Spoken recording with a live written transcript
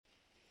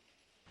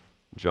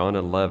John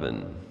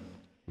 11.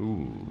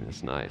 Ooh,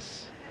 that's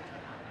nice.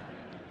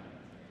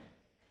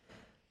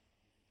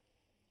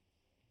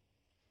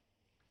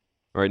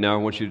 All right, now I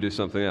want you to do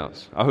something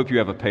else. I hope you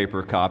have a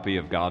paper copy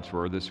of God's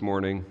Word this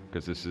morning,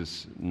 because this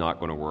is not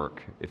going to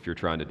work if you're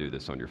trying to do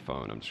this on your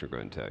phone. I'm just going to go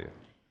ahead and tell you.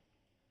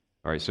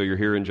 All right, so you're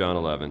here in John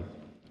 11.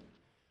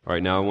 All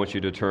right, now I want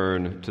you to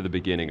turn to the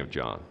beginning of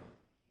John.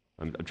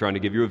 I'm trying to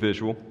give you a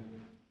visual.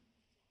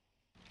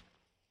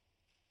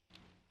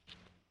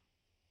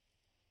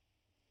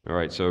 All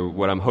right, so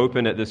what I'm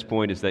hoping at this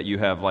point is that you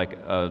have like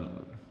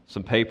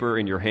some paper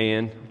in your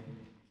hand,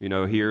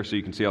 here, so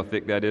you can see how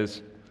thick that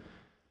is.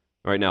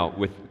 All right, now,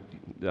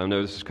 I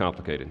know this is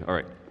complicated. All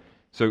right,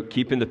 so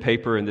keeping the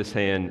paper in this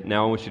hand,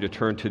 now I want you to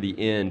turn to the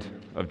end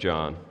of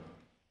John.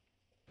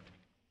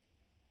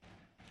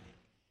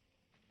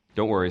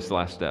 Don't worry, it's the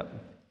last step.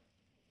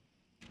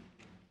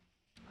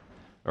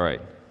 All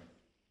right.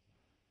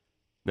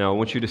 Now, I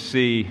want you to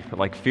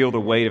feel the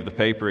weight of the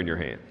paper in your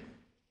hand.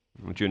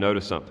 I want you to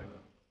notice something.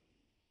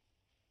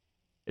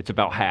 It's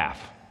about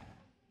half.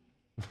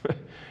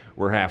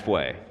 We're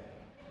halfway.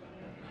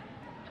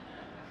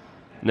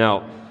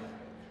 Now,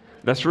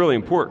 that's really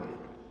important.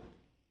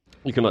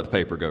 You can let the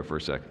paper go for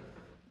a second.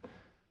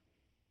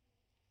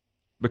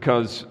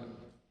 Because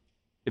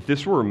if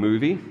this were a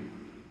movie,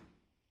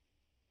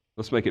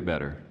 let's make it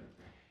better.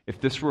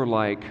 If this were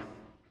like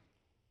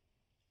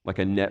a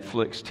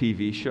Netflix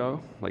TV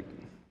show, like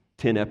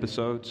 10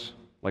 episodes,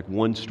 like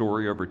one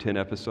story over 10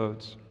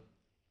 episodes,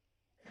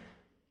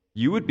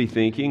 you would be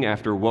thinking,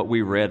 after what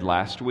we read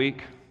last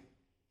week,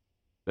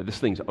 that this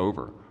thing's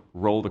over.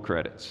 Roll the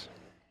credits.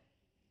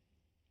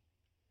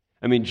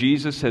 I mean,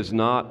 Jesus has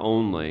not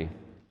only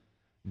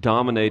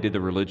dominated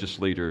the religious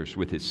leaders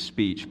with his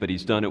speech, but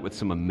he's done it with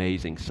some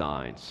amazing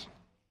signs.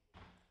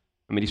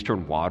 I mean, he's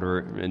turned water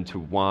into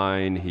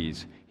wine.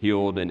 He's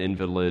healed an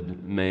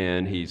invalid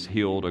man. He's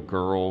healed a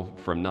girl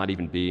from not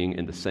even being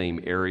in the same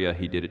area.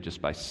 He did it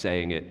just by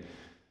saying it.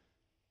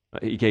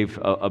 He gave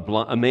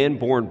a man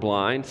born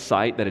blind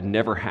sight that had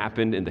never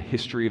happened in the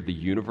history of the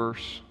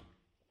universe.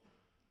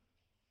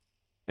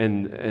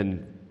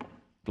 And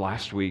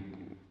last week,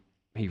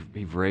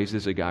 he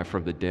raises a guy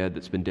from the dead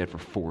that's been dead for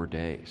 4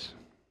 days.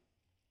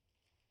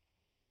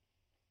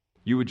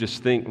 You would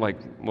just think,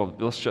 well,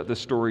 let's shut this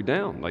story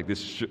down.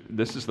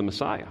 This is the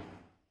Messiah.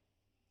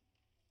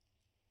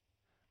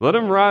 Let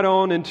him ride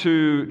on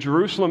into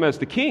Jerusalem as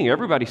the king.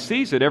 Everybody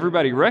sees it.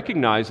 Everybody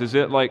recognizes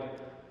it.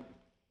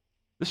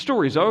 The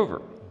story's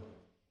over.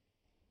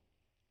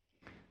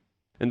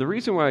 And the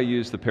reason why I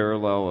use the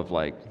parallel of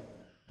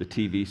the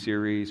TV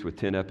series with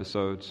 10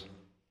 episodes,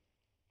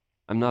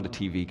 I'm not a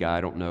TV guy.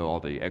 I don't know all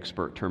the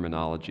expert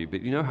terminology,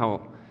 but you know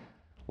how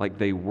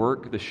they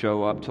work the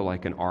show up to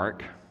an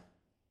arc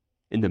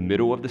in the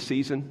middle of the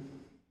season?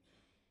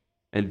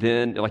 And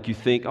then you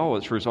think, oh,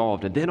 it's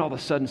resolved. And then all of a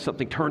sudden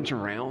something turns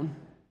around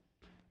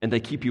and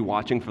they keep you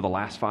watching for the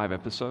last 5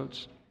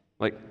 episodes.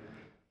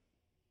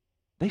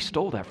 They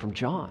stole that from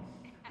John.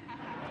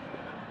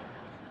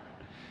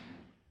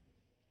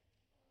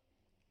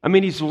 I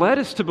mean, he's led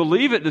us to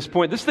believe at this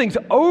point, this thing's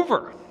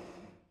over.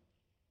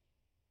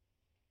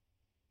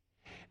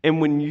 And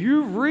when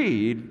you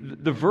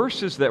read the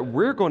verses that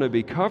we're going to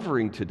be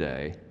covering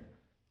today,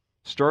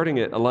 starting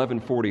at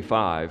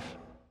 11:45,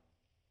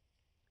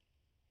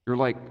 you're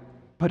like,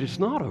 but it's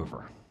not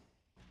over.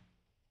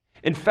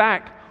 In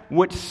fact,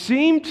 what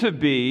seemed to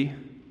be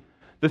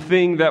the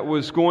thing that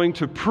was going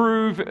to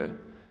prove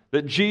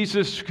that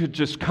Jesus could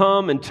just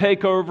come and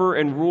take over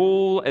and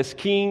rule as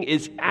king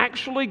is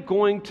actually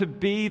going to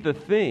be the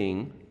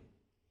thing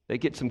that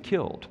gets him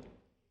killed.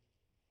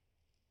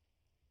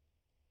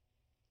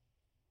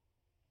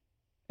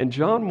 And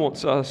John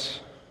wants us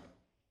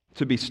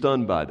to be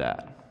stunned by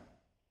that.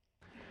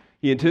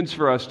 He intends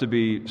for us to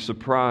be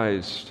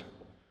surprised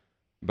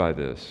by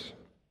this.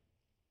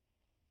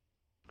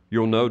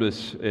 You'll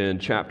notice in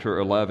chapter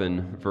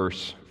 11,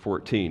 verse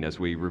 14, as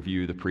we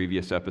review the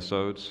previous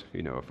episodes,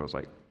 if I was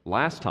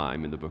last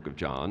time in the book of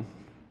John,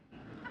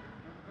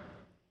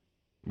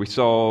 we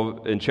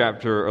saw in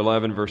chapter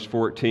 11, verse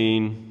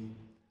 14,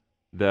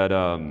 that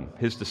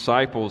his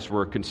disciples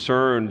were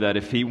concerned that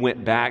if he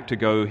went back to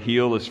go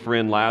heal his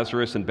friend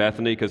Lazarus in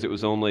Bethany, because it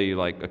was only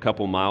a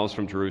couple miles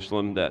from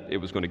Jerusalem, that it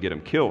was going to get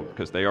him killed,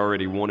 because they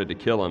already wanted to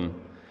kill him.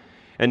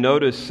 And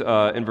notice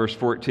in verse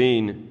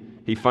 14,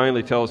 he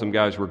finally tells them,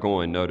 guys, we're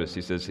going. Notice,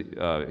 he says, he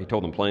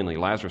told them plainly,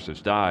 Lazarus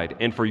has died,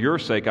 and for your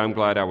sake I'm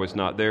glad I was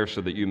not there so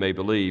that you may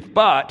believe,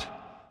 but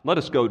let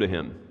us go to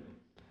him.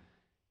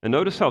 And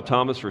notice how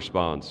Thomas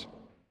responds.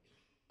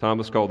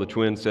 Thomas, called the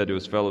twin, said to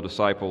his fellow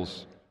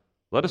disciples,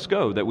 let us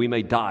go that we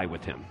may die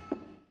with him.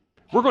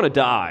 We're going to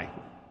die.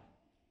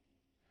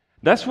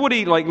 That's what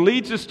he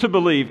leads us to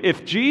believe.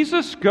 If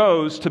Jesus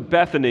goes to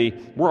Bethany,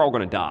 we're all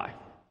going to die.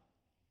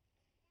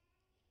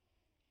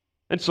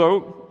 And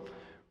so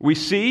we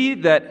see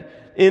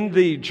that in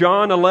the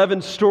John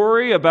 11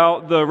 story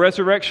about the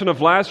resurrection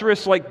of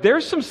Lazarus,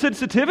 there's some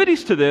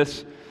sensitivities to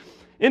this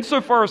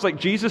insofar as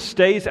Jesus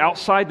stays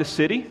outside the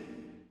city.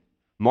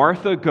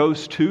 Martha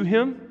goes to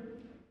him.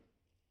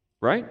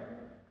 right?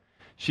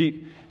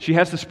 She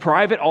has this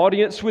private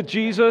audience with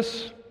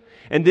Jesus,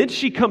 and then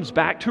she comes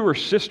back to her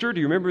sister. Do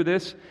you remember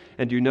this?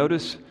 And do you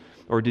notice,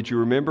 or did you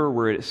remember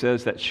where it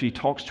says that she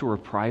talks to her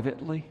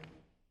privately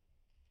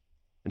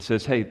and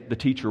says, hey, the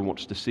teacher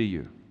wants to see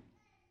you?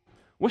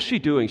 What's she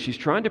doing? She's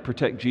trying to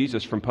protect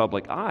Jesus from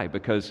public eye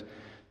because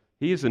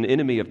he is an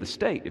enemy of the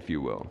state, if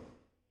you will.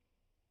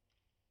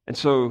 And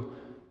so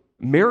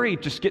Mary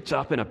just gets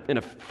up in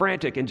a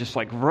frantic and just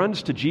like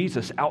runs to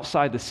Jesus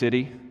outside the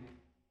city,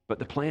 but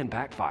the plan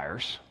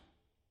backfires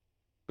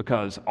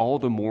because all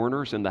the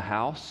mourners in the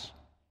house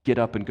get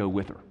up and go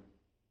with her.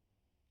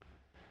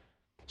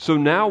 So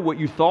now what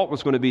you thought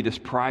was going to be this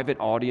private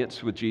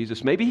audience with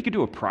Jesus, maybe he could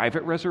do a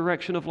private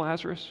resurrection of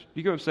Lazarus.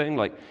 You get what I'm saying?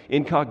 Like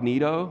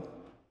incognito,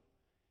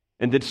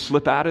 and then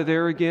slip out of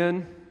there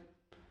again.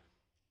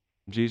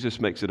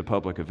 Jesus makes it a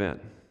public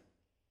event.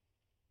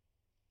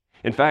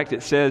 In fact,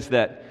 it says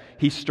that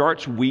he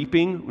starts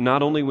weeping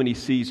not only when he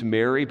sees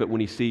Mary, but when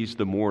he sees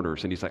the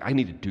mourners. And he's like, I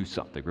need to do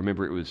something.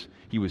 Remember,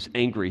 he was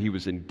angry. He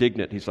was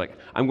indignant. He's like,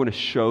 I'm going to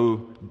show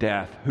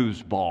death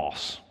who's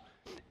boss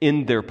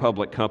in their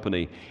public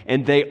company.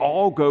 And they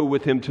all go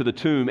with him to the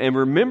tomb. And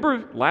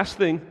remember, last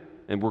thing,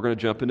 and we're going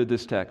to jump into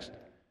this text.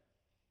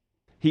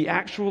 He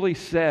actually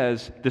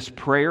says this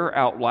prayer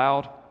out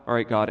loud. All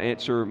right, God,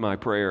 answer my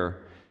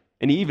prayer.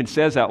 And he even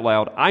says out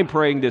loud, I'm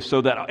praying this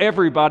so that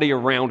everybody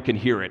around can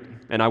hear it,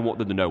 and I want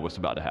them to know what's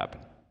about to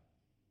happen.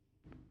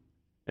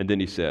 And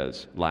then he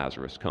says,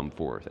 Lazarus, come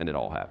forth, and it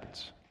all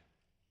happens.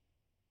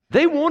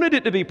 They wanted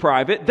it to be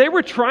private. They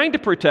were trying to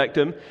protect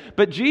him,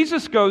 but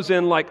Jesus goes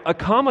in like a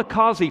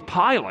kamikaze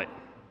pilot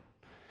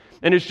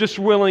and is just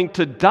willing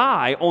to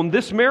die on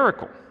this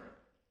miracle.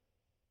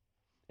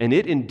 And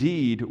it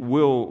indeed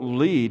will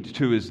lead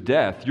to his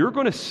death. You're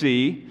going to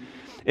see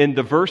in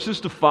the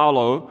verses to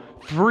follow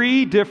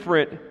 3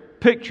 different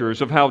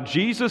pictures of how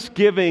Jesus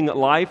giving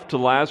life to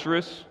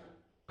Lazarus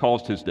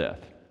caused his death.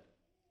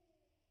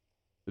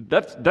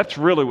 That's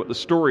really what the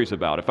story's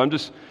about. If I'm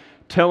just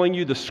telling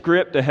you the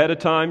script ahead of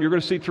time, you're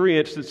going to see 3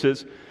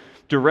 instances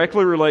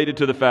directly related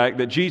to the fact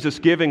that Jesus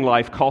giving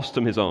life cost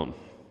him his own.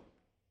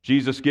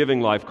 Jesus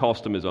giving life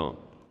cost him his own.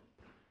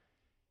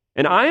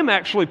 And I am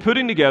actually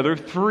putting together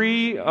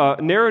 3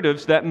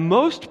 narratives that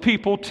most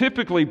people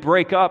typically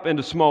break up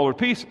into smaller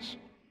pieces.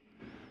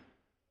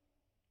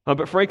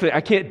 But frankly,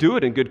 I can't do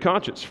it in good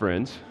conscience,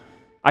 friends.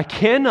 I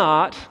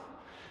cannot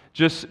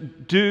just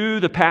do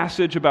the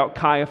passage about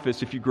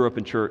Caiaphas. If you grew up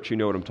in church, you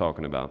know what I'm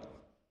talking about.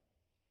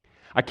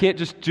 I can't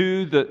just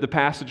do the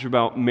passage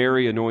about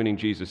Mary anointing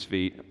Jesus'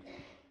 feet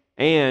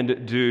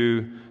and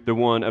do the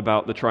one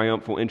about the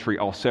triumphal entry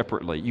all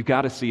separately. You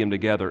got to see them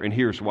together, and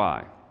here's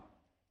why.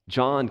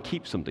 John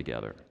keeps them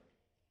together.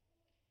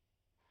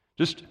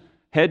 Just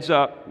heads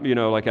up,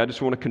 I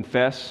just want to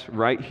confess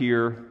right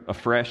here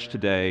afresh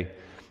today,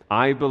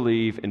 I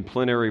believe in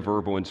plenary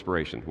verbal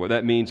inspiration. What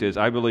that means is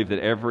I believe that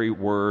every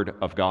word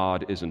of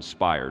God is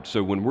inspired.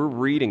 So when we're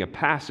reading a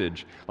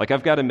passage,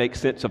 I've got to make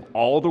sense of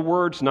all the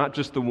words, not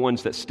just the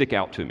ones that stick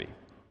out to me.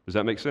 Does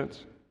that make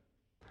sense?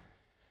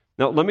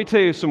 Now, let me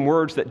tell you some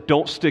words that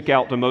don't stick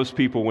out to most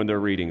people when they're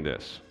reading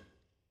this.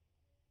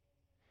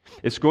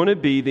 It's going to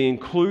be the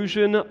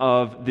inclusion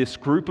of this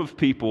group of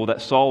people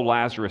that saw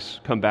Lazarus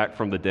come back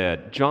from the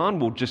dead. John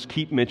will just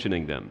keep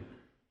mentioning them.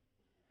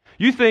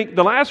 You think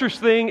the Lazarus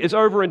thing is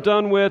over and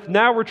done with,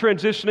 now we're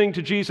transitioning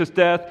to Jesus'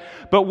 death,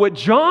 but what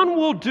John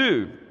will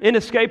do,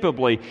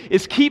 inescapably,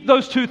 is keep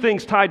those 2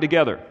 things tied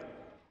together.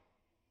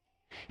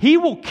 He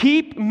will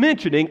keep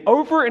mentioning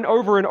over and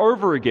over and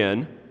over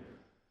again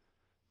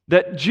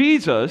that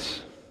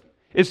Jesus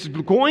is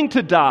going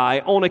to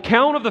die on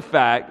account of the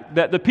fact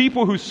that the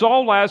people who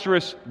saw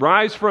Lazarus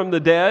rise from the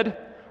dead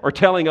are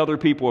telling other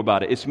people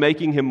about it. It's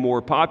making him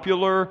more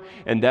popular,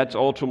 and that's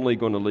ultimately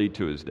going to lead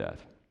to his death.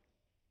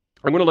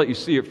 I'm going to let you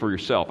see it for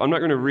yourself. I'm not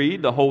going to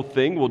read the whole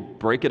thing. We'll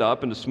break it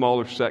up into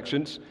smaller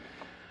sections.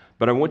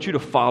 But I want you to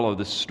follow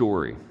this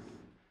story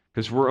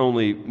because we're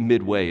only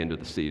midway into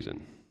the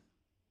season.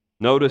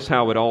 Notice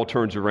how it all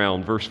turns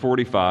around. Verse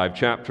 45,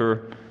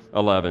 chapter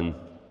 11.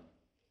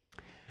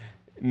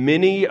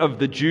 Many of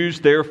the Jews,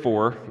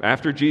 therefore,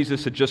 after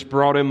Jesus had just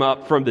brought him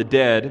up from the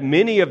dead,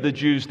 many of the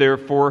Jews,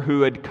 therefore,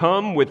 who had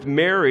come with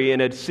Mary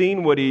and had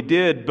seen what he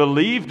did,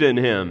 believed in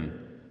him.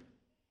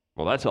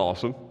 Well, that's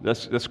awesome.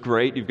 That's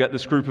great. You've got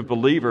this group of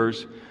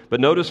believers. But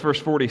notice verse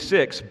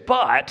 46.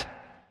 But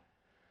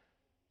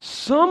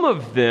some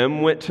of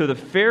them went to the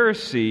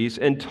Pharisees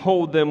and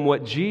told them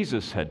what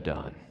Jesus had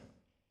done.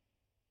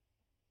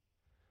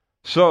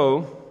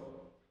 So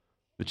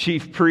the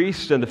chief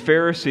priests and the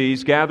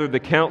Pharisees gathered the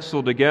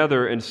council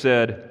together and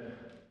said,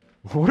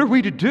 what are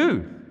we to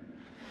do?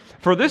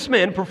 For this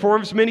man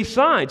performs many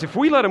signs. If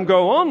we let him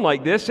go on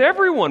like this,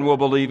 everyone will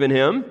believe in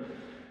him.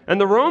 And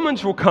the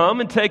Romans will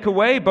come and take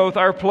away both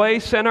our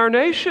place and our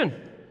nation.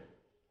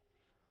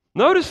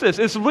 Notice this.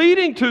 It's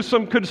leading to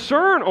some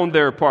concern on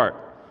their part.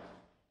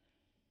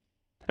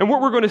 And what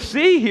we're going to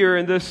see here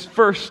in this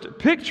first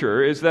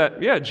picture is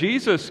that,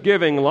 Jesus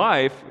giving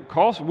life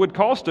would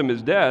cost him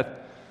his death.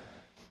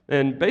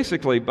 And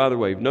basically, by the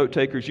way, note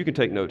takers, you can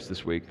take notes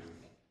this week.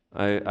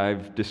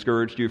 I've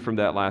discouraged you from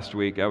that last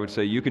week. I would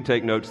say you can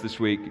take notes this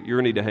week.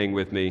 You're going to need to hang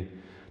with me.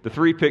 The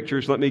 3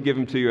 pictures, let me give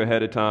them to you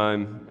ahead of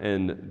time,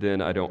 and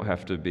then I don't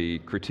have to be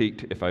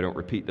critiqued if I don't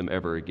repeat them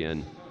ever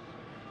again.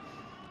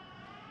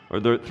 Or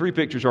the 3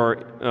 pictures are,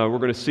 we're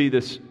going to see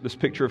this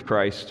picture of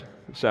Christ,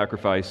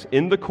 sacrifice,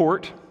 in the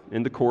court,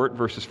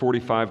 verses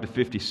 45 to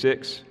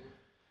 56,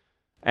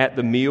 at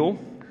the meal,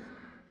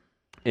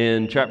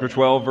 in chapter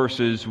 12,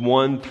 verses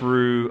 1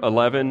 through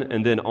 11,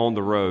 and then on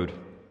the road.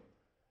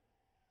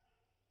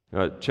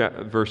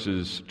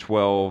 Verses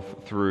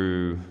 12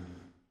 through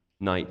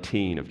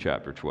 19 of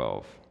chapter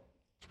 12.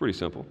 It's pretty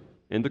simple.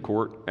 In the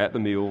court, at the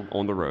meal,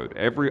 on the road.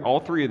 All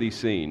 3 of these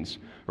scenes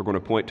are going to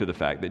point to the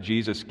fact that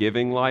Jesus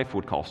giving life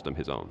would cost him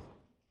his own.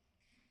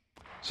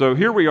 So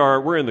here we are,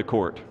 we're in the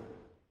court.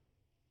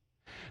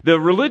 The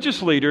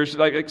religious leaders,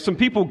 like some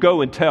people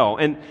go and tell,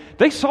 and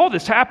they saw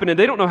this happen and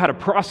they don't know how to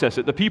process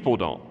it. The people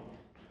don't.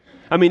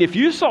 I mean, if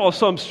you saw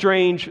some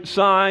strange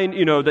sign,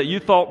 that you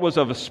thought was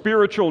of a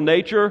spiritual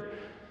nature,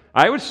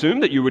 I would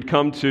assume that you would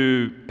come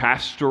to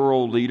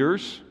pastoral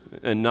leaders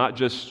and not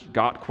just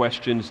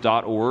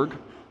gotquestions.org.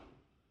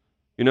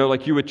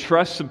 Like you would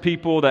trust some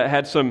people that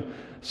had some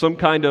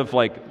kind of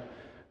like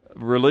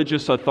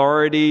religious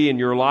authority in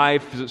your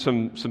life,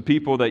 some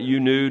people that you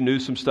knew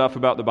some stuff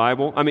about the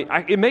Bible. I mean,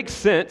 it makes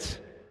sense.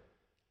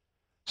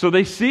 So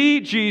they see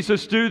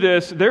Jesus do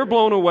this, they're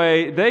blown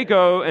away, they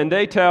go and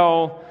they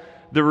tell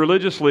the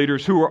religious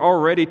leaders who are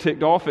already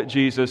ticked off at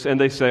Jesus, and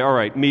they say, all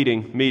right,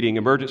 meeting,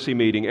 emergency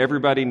meeting.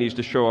 Everybody needs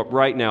to show up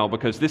right now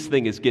because this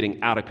thing is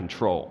getting out of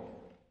control.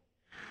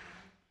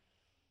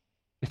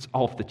 It's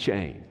off the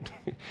chain,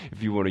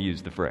 if you want to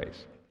use the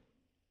phrase.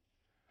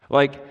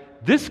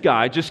 Like, this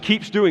guy just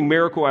keeps doing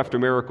miracle after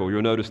miracle.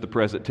 You'll notice the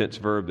present tense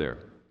verb there.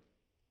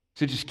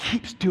 So he just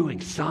keeps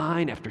doing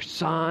sign after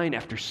sign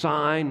after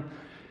sign.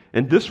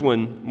 And this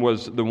one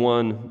was the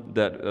one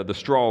that, the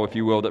straw, if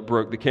you will, that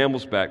broke the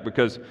camel's back,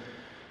 because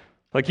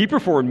he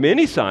performed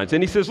many signs.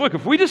 And he says, look,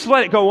 if we just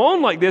let it go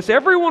on like this,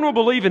 everyone will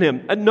believe in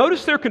him. And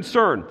notice their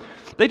concern.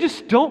 They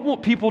just don't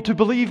want people to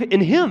believe in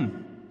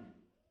him.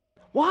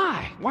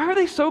 Why? Why are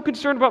they so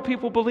concerned about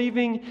people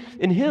believing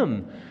in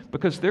him?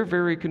 Because they're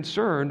very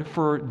concerned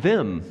for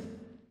them.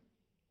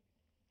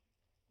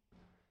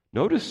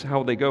 Notice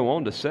how they go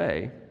on to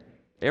say,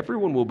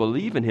 everyone will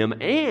believe in him,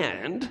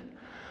 and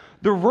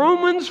the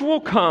Romans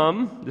will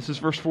come, this is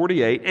verse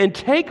 48, and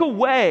take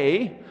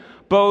away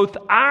both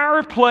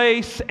our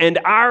place and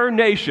our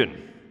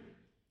nation.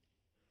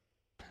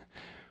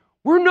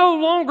 We're no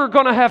longer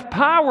going to have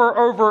power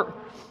over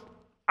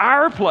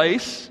our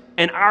place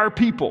and our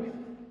people.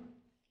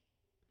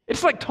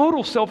 It's like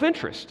total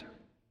self-interest.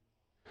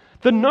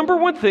 The number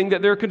one thing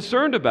that they're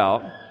concerned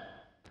about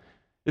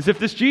is if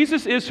this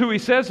Jesus is who he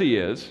says he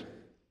is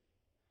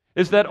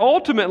that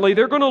ultimately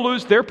they're going to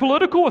lose their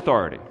political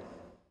authority.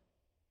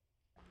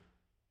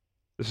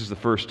 This is the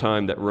first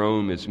time that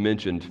Rome is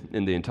mentioned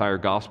in the entire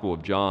Gospel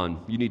of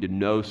John. You need to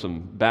know some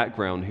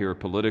background here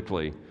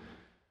politically.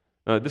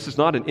 This is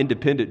not an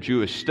independent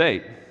Jewish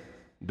state.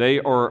 They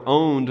are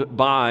owned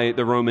by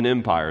the Roman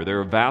Empire.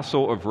 They're a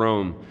vassal of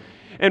Rome.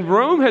 And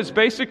Rome has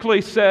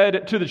basically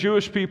said to the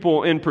Jewish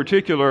people in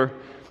particular,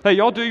 hey,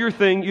 y'all do your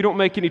thing, you don't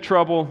make any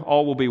trouble,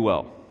 all will be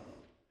well.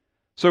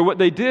 So what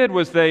they did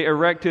was they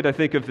erected, I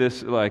think of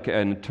this like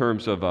in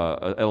terms of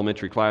an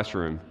elementary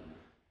classroom.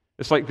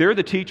 It's like they're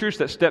the teachers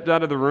that stepped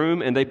out of the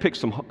room and they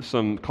picked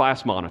some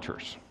class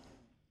monitors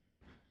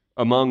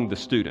among the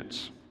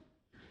students.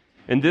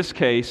 In this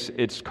case,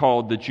 it's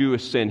called the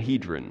Jewish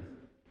Sanhedrin.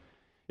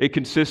 It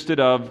consisted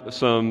of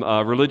some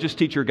religious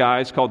teacher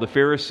guys called the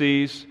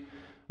Pharisees,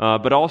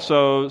 but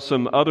also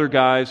some other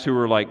guys who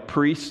were like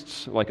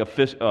priests, like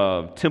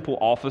temple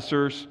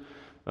officers,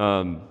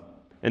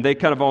 and they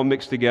kind of all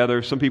mixed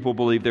together. Some people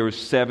believe there was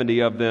 70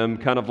 of them,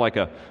 kind of like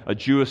a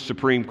Jewish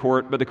Supreme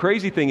Court. But the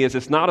crazy thing is,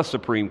 it's not a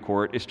Supreme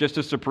Court. It's just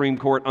a Supreme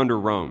Court under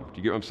Rome. Do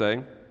you get what I'm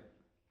saying?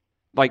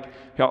 Like,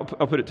 I'll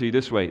put it to you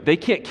this way. They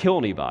can't kill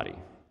anybody.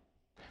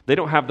 They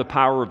don't have the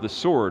power of the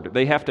sword.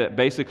 They have to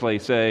basically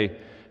say,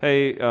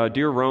 hey,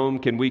 dear Rome,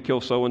 can we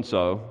kill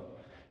so-and-so?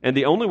 And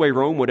the only way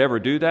Rome would ever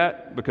do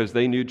that, because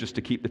they knew just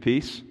to keep the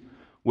peace,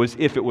 was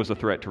if it was a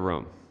threat to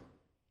Rome.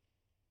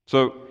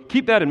 So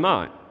keep that in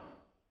mind.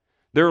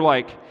 They're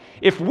like,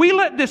 if we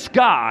let this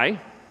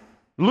guy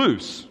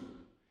loose,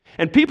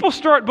 and people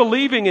start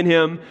believing in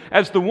him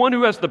as the one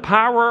who has the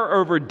power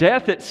over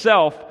death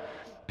itself,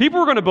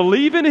 people are going to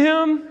believe in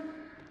him,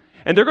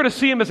 and they're going to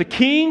see him as a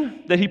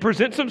king that he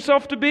presents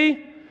himself to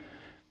be,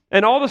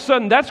 and all of a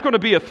sudden that's going to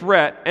be a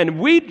threat, and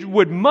we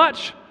would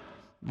much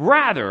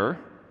rather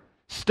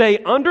stay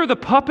under the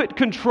puppet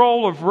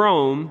control of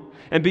Rome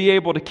and be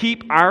able to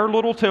keep our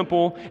little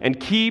temple and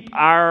keep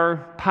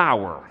our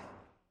power.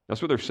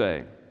 That's what they're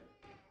saying.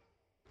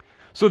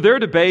 So they're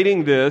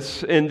debating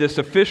this in this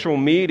official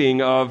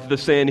meeting of the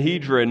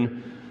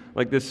Sanhedrin,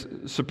 like this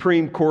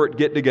Supreme Court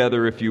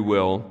get-together, if you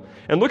will.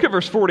 And look at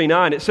verse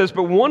 49. It says,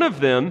 but one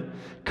of them,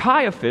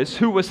 Caiaphas,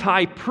 who was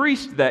high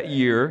priest that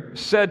year,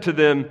 said to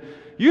them,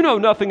 you know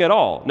nothing at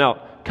all.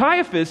 Now,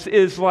 Caiaphas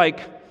is like,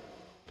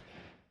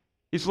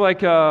 what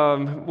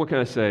can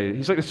I say?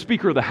 He's like the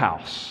Speaker of the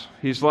House.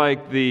 He's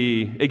like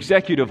the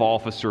executive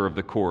officer of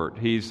the court.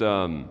 He's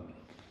the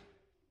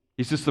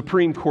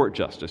Supreme Court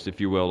justice,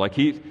 if you will. Like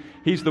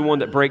he's the one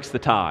that breaks the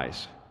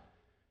ties.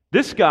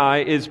 This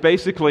guy is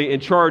basically in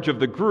charge of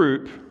the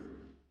group.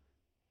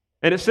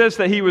 And it says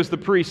that he was the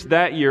priest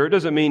that year. It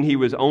doesn't mean he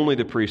was only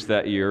the priest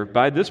that year.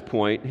 By this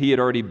point, he had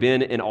already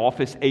been in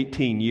office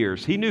 18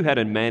 years. He knew how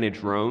to manage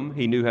Rome.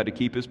 He knew how to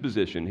keep his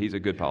position. He's a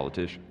good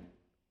politician.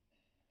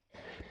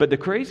 But the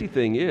crazy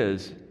thing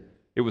is,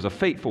 it was a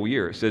fateful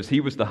year. It says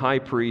he was the high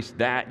priest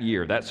that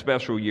year, that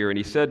special year. And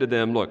he said to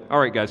them, look, all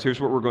right, guys,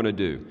 here's what we're going to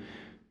do.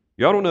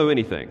 Y'all don't know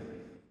anything.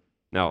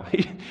 Now,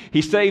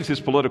 he saves his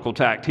political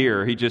tact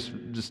here. He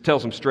just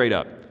tells them straight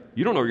up,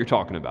 you don't know what you're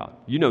talking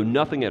about. You know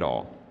nothing at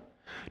all.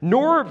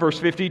 Nor, verse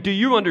 50, do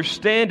you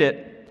understand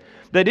it,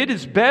 that it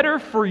is better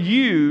for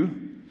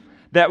you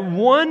that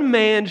one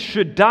man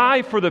should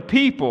die for the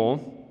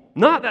people,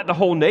 not that the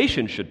whole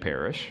nation should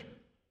perish.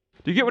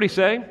 Do you get what he's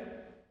saying?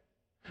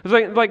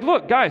 It's like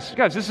look, guys,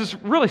 this is a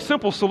really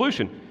simple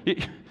solution. You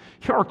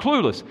are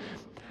clueless.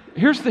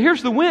 Here's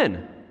the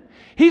win.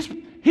 He's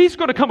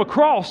going to come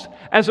across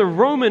as a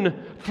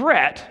Roman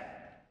threat.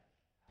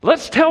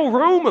 Let's tell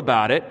Rome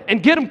about it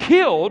and get him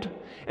killed.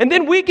 And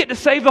then we get to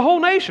save the whole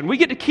nation. We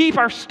get to keep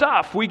our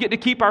stuff. We get to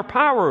keep our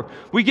power.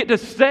 We get to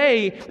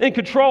stay in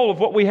control of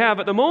what we have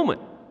at the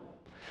moment.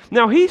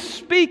 Now, he's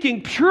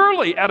speaking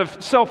purely out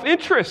of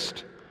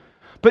self-interest.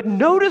 But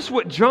notice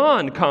what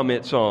John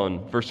comments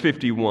on, verse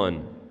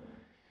 51.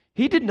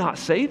 He did not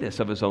say this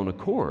of his own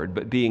accord,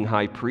 but being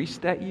high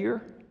priest that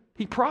year,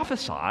 he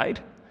prophesied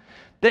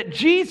that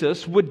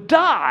Jesus would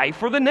die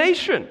for the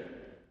nation.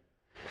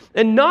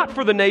 And not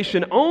for the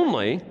nation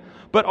only,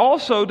 but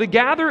also to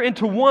gather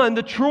into one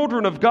the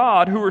children of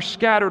God who are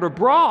scattered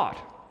abroad.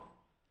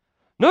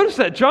 Notice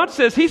that John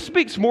says he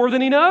speaks more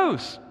than he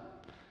knows.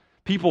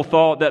 People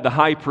thought that the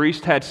high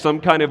priest had some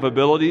kind of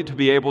ability to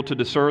be able to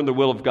discern the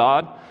will of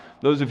God.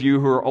 Those of you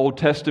who are Old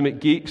Testament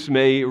geeks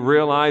may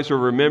realize or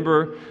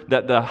remember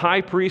that the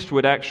high priest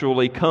would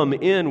actually come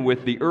in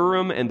with the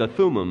Urim and the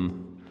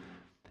Thummim.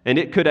 And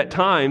it could at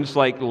times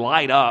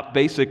light up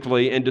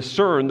basically and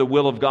discern the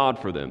will of God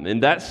for them.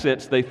 In that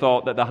sense, they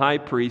thought that the high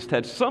priest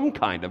had some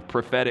kind of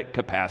prophetic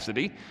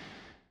capacity.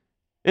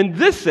 In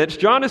this sense,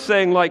 John is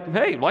saying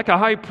hey, like a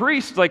high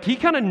priest, he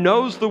kind of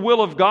knows the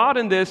will of God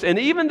in this. And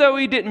even though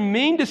he didn't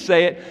mean to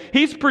say it,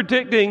 he's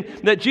predicting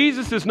that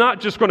Jesus is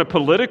not just going to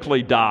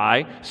politically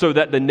die so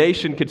that the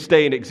nation could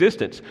stay in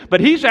existence, but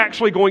he's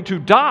actually going to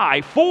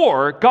die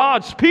for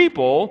God's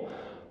people,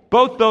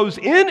 both those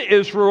in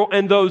Israel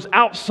and those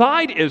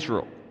outside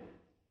Israel.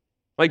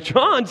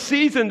 John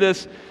sees in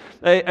this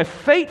a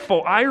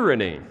fateful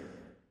irony.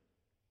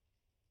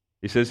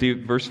 He says,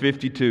 verse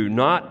 52,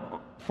 not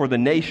for the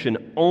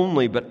nation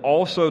only, but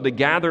also to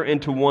gather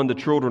into one the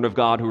children of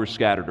God who are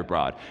scattered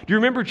abroad. Do you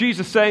remember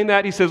Jesus saying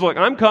that? He says, look,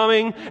 I'm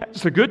coming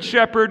as a good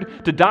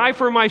shepherd to die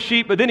for my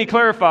sheep, but then he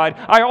clarified,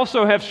 I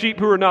also have sheep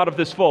who are not of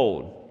this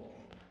fold.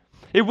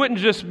 It wouldn't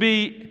just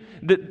be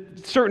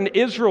certain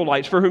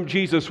Israelites for whom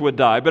Jesus would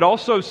die, but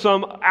also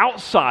some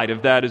outside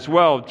of that as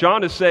well.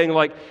 John is saying,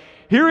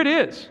 here it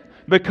is.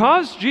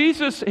 Because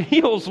Jesus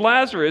heals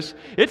Lazarus,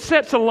 it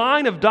sets a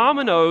line of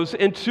dominoes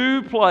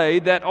into play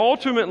that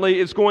ultimately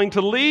is going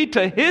to lead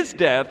to his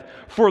death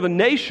for the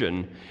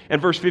nation.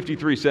 And verse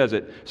 53 says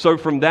it. So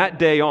from that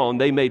day on,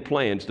 they made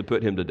plans to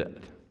put him to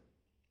death.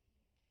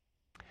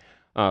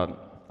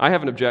 I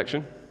have an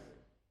objection.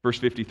 Verse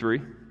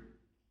 53.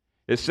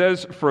 It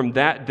says, from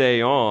that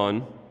day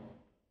on,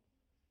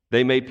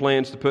 they made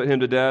plans to put him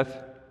to death.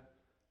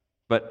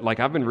 But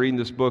I've been reading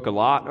this book a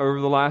lot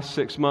over the last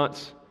 6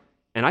 months,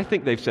 and I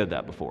think they've said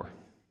that before.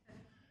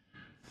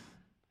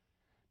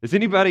 Does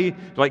anybody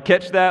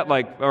catch that?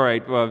 All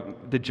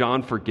right, did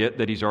John forget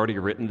that he's already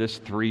written this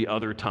 3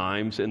 other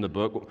times in the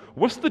book?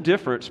 What's the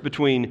difference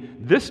between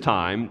this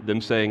time,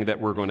 them saying that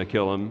we're going to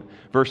kill him,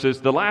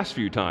 versus the last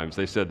few times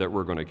they said that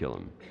we're going to kill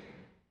him?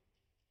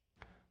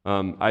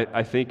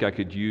 I think I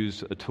could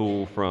use a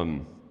tool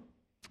from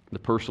the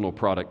personal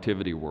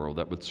productivity world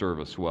that would serve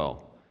us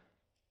well.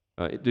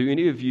 Do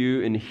any of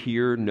you in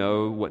here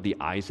know what the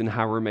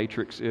Eisenhower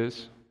matrix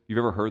is? You've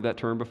ever heard that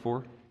term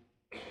before?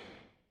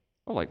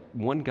 Oh,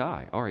 one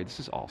guy. All right, this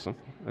is awesome.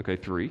 Okay,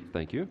 3,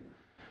 thank you.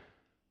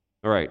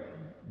 All right,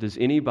 does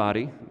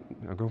anybody,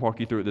 I'm going to walk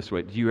you through it this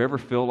way. Do you ever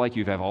feel like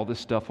you have all this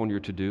stuff on your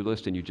to-do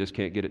list and you just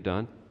can't get it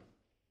done?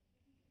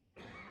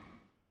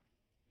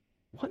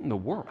 What in the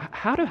world?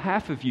 How do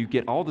half of you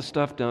get all the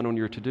stuff done on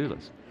your to-do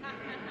list?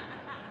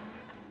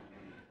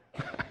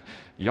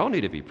 Y'all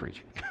need to be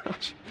preaching.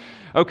 Gosh.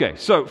 Okay,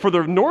 so for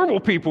the normal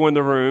people in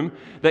the room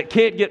that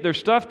can't get their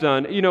stuff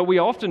done, we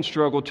often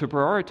struggle to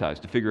prioritize,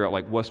 to figure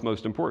out what's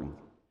most important.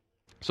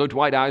 So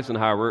Dwight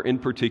Eisenhower in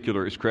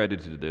particular is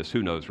credited to this.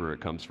 Who knows where it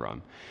comes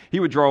from? He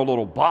would draw a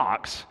little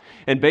box,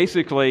 and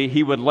basically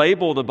he would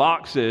label the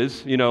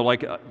boxes,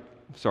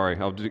 sorry,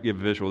 I'll give a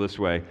visual this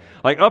way.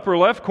 Upper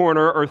left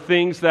corner are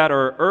things that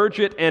are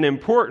urgent and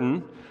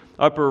important.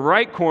 upper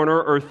right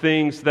corner are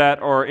things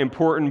that are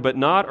important but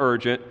not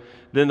urgent.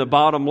 Then the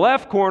bottom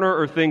left corner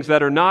are things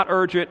that are not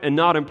urgent and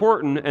not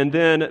important. And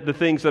then the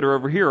things that are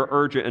over here are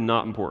urgent and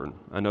not important.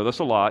 I know that's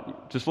a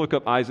lot. Just look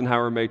up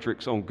Eisenhower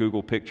matrix on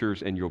Google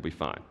Pictures and you'll be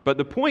fine. But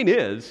the point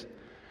is,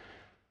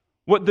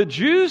 what the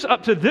Jews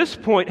up to this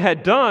point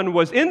had done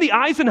was in the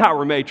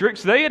Eisenhower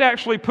matrix, they had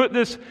actually put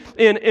this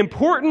in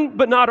important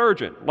but not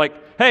urgent. Like,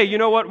 hey, you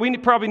know what? We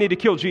probably need to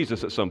kill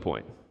Jesus at some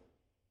point.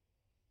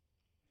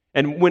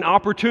 And when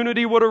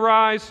opportunity would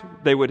arise,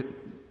 they would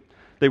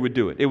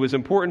do it. It was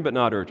important but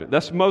not urgent.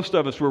 That's most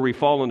of us where we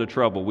fall into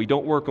trouble. We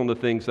don't work on the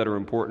things that are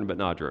important but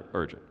not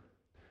urgent.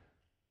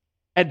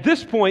 At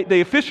this point,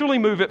 they officially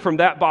move it from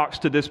that box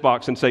to this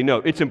box and say, no,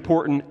 it's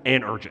important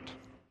and urgent.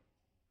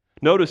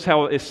 Notice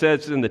how it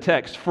says in the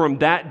text, from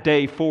that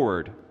day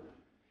forward.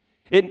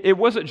 It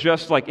wasn't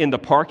just like in the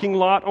parking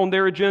lot on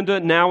their agenda.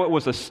 Now it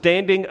was a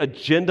standing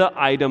agenda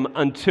item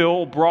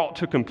until brought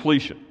to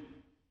completion.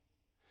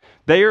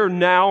 They are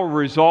now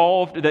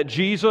resolved that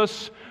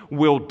Jesus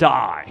will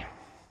die.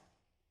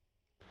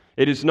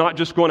 It is not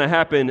just going to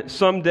happen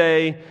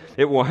someday.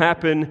 It will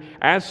happen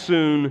as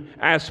soon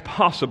as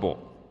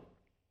possible.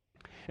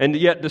 And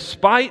yet,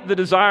 despite the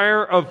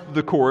desire of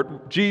the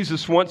court,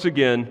 Jesus, once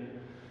again,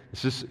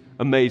 this is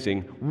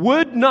amazing,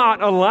 would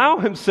not allow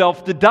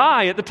himself to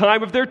die at the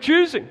time of their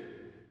choosing.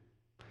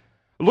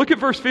 Look at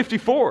verse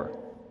 54.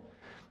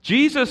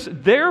 Jesus,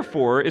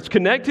 therefore, it's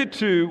connected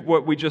to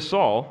what we just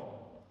saw.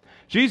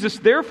 Jesus,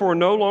 therefore,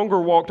 no longer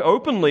walked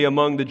openly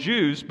among the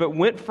Jews, but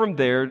went from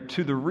there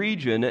to the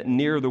region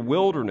near the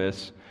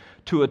wilderness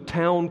to a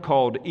town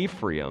called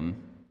Ephraim,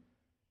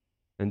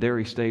 and there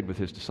he stayed with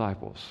his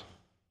disciples.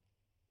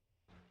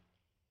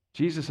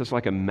 Jesus is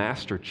like a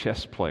master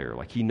chess player,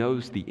 like he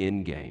knows the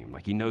end game,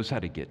 like he knows how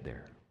to get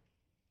there.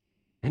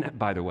 And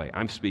by the way,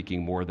 I'm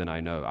speaking more than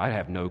I know. I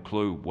have no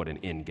clue what an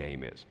end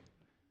game is.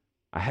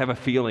 I have a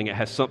feeling it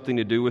has something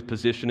to do with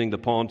positioning the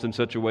pawns in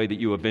such a way that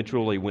you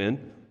eventually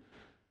win.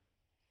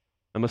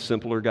 I'm a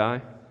simpler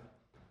guy.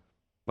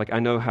 Like I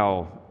know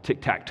how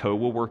tic-tac-toe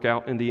will work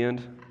out in the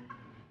end.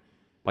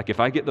 Like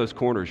if I get those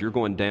corners, you're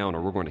going down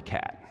or we're going to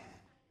cat.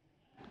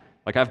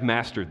 Like I've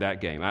mastered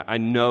that game. I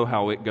know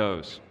how it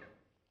goes.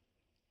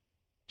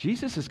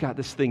 Jesus has got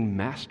this thing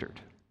mastered.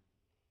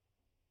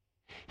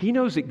 He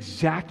knows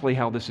exactly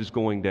how this is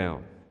going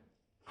down.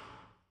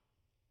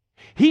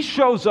 He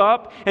shows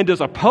up and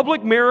does a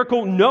public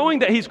miracle knowing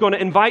that he's going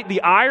to invite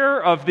the ire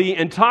of the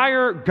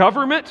entire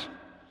government.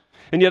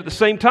 And yet at the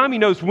same time, he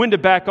knows when to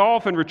back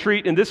off and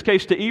retreat, in this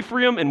case to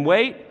Ephraim, and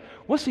wait.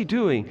 What's he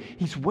doing?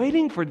 He's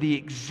waiting for the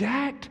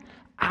exact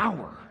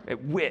hour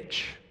at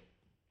which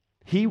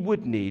he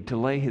would need to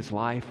lay his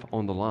life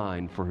on the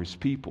line for his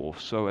people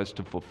so as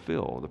to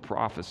fulfill the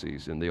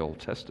prophecies in the Old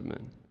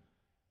Testament.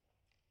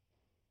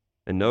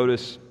 And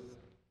notice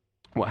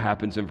what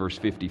happens in verse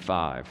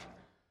 55.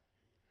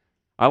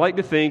 I like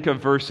to think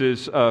of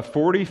verses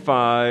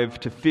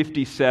 45 to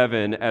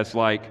 57 as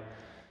like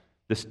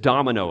this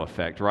domino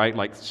effect, right?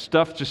 Like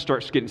stuff just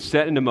starts getting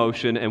set into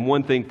motion and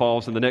one thing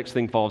falls and the next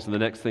thing falls and the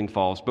next thing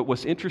falls. But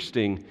what's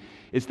interesting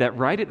is that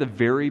right at the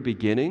very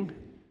beginning,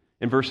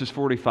 in verse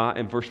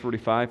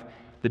 45,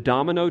 the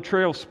domino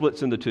trail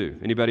splits into two.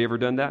 Anybody ever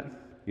done that?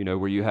 You know,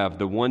 where you have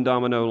the one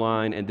domino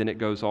line and then it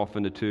goes off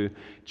into two.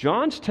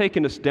 John's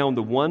taken us down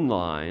the one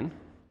line,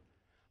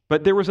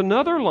 but there was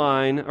another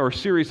line or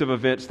series of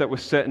events that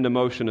was set into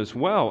motion as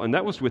well, and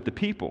that was with the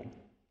people.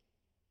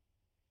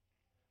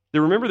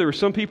 Remember, there were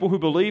some people who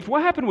believed.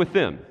 What happened with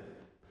them?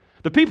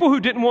 The people who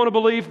didn't want to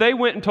believe, they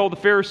went and told the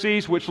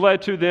Pharisees, which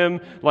led to them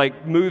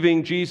like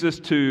moving Jesus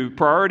to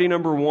priority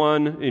number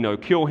one,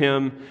 kill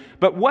him.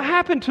 But what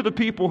happened to the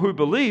people who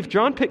believed?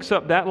 John picks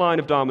up that line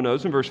of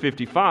dominoes in verse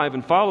 55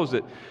 and follows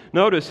it.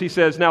 Notice he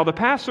says, now the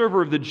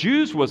Passover of the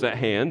Jews was at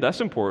hand.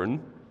 That's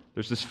important.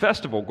 There's this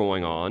festival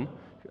going on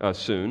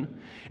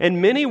soon.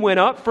 And many went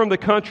up from the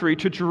country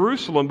to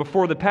Jerusalem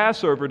before the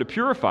Passover to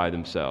purify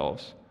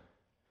themselves.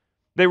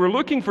 They were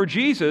looking for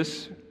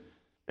Jesus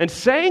and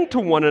saying to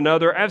one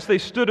another as they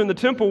stood in the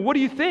temple, what do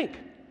you think?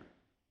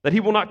 That he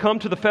will not come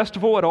to the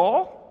festival at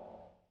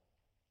all?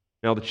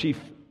 Now the chief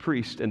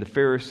priests and the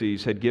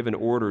Pharisees had given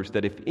orders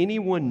that if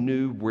anyone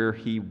knew where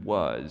he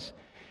was,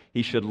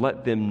 he should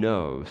let them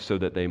know so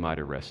that they might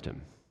arrest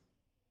him.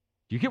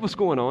 Do you get what's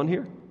going on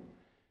here?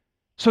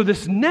 So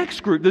this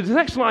next group, the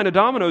next line of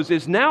dominoes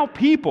is now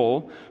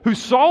people who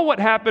saw what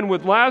happened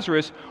with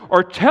Lazarus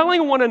are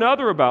telling one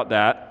another about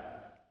that.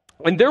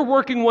 And they're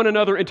working one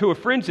another into a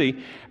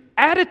frenzy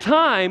at a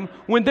time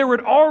when there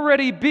would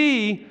already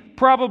be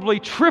probably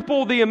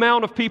triple the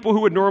amount of people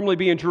who would normally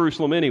be in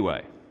Jerusalem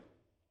anyway.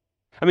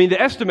 I mean, the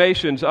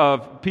estimations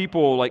of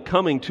people like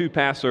coming to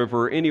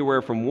Passover are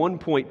anywhere from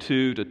 1.2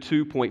 to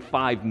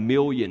 2.5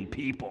 million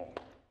people.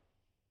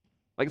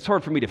 Like, it's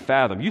hard for me to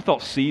fathom. You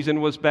thought season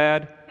was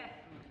bad?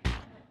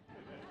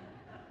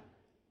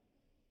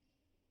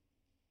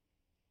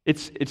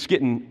 It's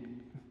getting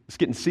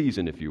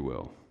seasoned, if you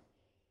will.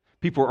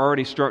 People are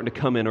already starting to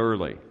come in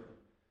early.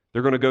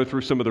 They're going to go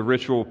through some of the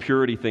ritual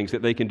purity things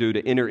that they can do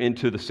to enter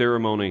into the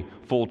ceremony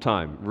full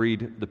time.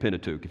 Read the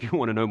Pentateuch if you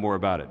want to know more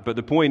about it. But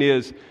the point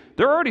is,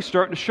 they're already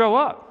starting to show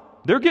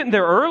up. They're getting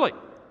there early.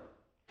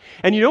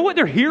 And you know what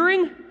they're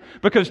hearing?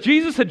 Because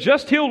Jesus had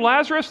just healed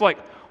Lazarus, like,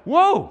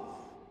 whoa.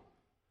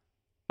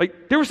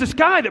 Like, there was this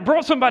guy that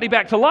brought somebody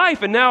back to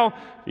life, and now,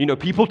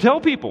 people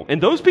tell people,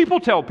 and those people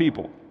tell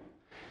people.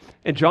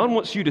 And John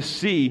wants you to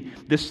see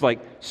this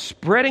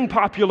spreading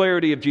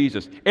popularity of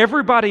Jesus.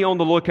 Everybody on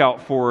the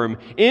lookout for him.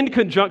 In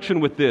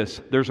conjunction with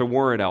this, there's a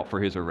warrant out for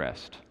his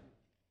arrest.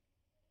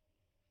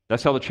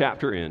 That's how the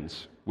chapter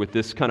ends, with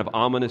this kind of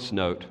ominous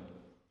note.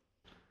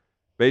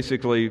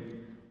 Basically,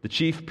 the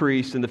chief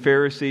priests and the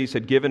Pharisees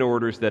had given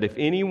orders that if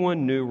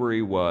anyone knew where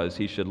he was,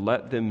 he should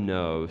let them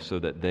know so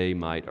that they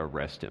might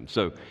arrest him.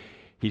 So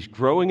he's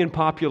growing in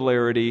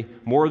popularity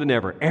more than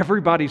ever.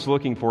 Everybody's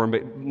looking for him,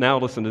 but now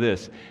listen to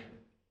this.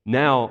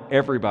 Now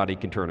everybody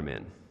can turn him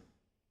in.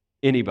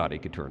 Anybody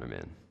can turn him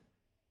in.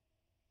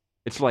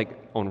 It's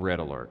like on red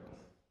alert.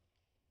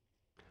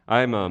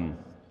 I'm a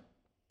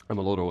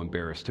little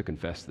embarrassed to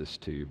confess this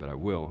to you, but I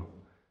will.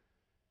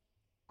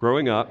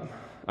 Growing up,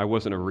 I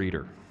wasn't a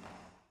reader.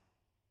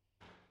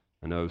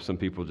 I know some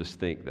people just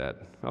think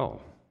that,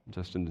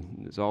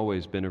 Justin has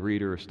always been a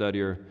reader, a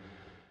studier.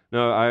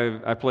 No,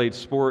 I played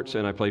sports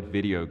and I played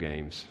video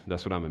games.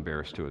 That's what I'm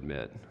embarrassed to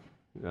admit.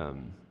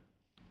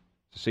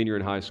 Senior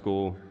in high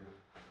school,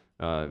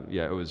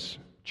 it was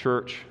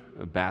church,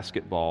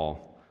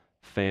 basketball,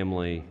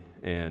 family,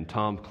 and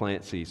Tom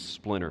Clancy's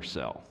Splinter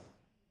Cell.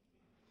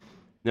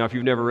 Now, if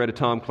you've never read a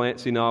Tom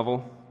Clancy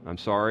novel, I'm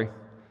sorry,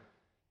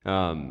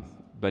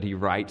 but he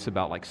writes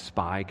about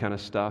spy kind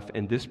of stuff.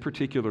 And this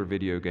particular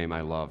video game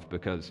I loved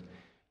because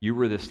you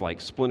were this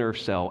Splinter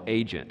Cell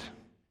agent,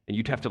 and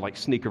you'd have to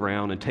sneak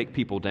around and take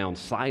people down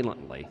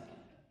silently.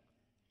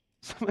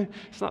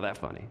 It's not that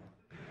funny.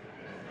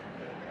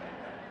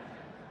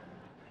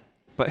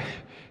 But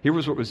here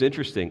was what was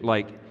interesting.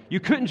 You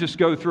couldn't just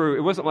go through,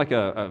 it wasn't like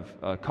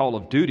a Call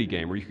of Duty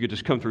game where you could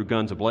just come through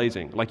guns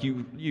a-blazing.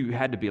 You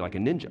had to be like a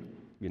ninja,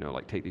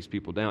 take these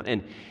people down.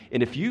 And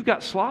if you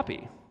got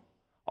sloppy,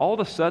 all of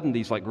a sudden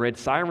these red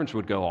sirens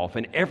would go off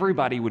and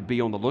everybody would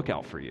be on the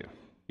lookout for you.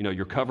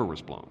 Your cover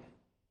was blown.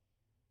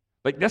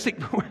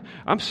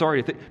 I'm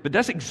sorry to think, but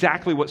that's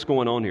exactly what's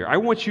going on here. I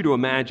want you to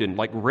imagine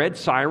red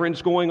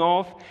sirens going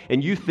off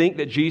and you think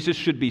that Jesus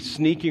should be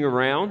sneaking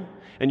around.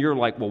 And you're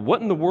like, well,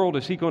 what in the world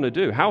is he going to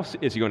do? How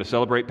is he going to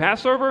celebrate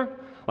Passover?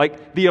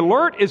 The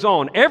alert is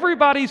on.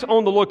 Everybody's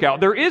on the lookout.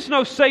 There is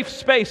no safe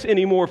space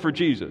anymore for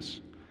Jesus.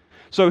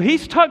 So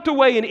he's tucked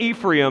away in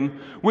Ephraim,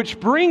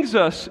 which brings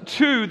us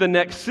to the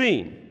next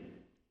scene.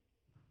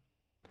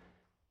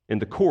 In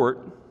the court,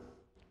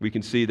 we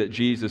can see that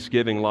Jesus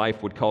giving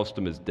life would cost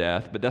him his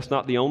death, but that's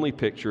not the only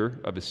picture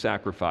of his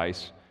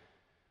sacrifice.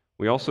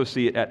 We also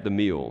see it at the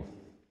meal.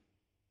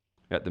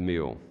 At the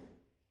meal.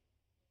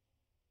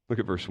 Look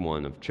at verse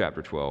 1 of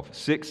chapter 12.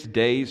 6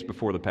 days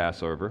before the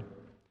Passover,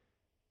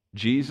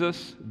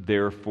 Jesus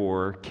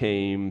therefore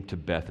came to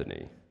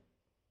Bethany,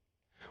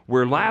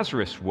 where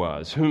Lazarus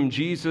was, whom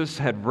Jesus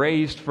had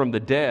raised from the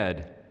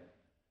dead.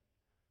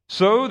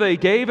 So they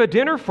gave a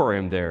dinner for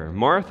him there.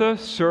 Martha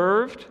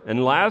served,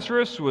 and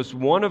Lazarus was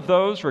one of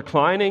those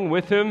reclining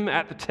with him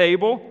at the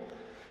table.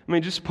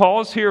 Just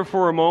pause here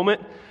for a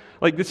moment.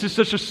 This is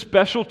such a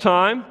special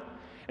time.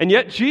 And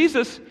yet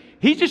Jesus,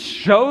 he just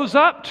shows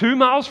up 2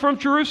 miles from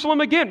Jerusalem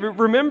again.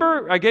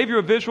 Remember, I gave you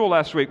a visual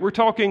last week. We're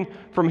talking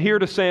from here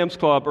to Sam's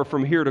Club or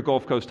from here to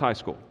Gulf Coast High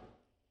School.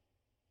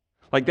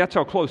 That's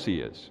how close he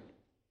is.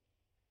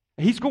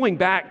 He's going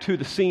back to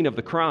the scene of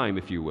the crime,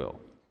 if you will.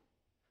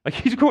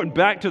 He's going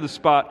back to the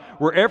spot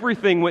where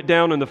everything went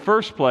down in the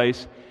first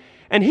place.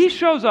 And he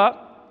shows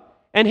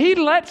up and he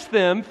lets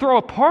them throw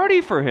a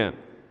party for him.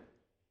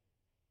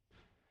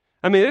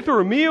 They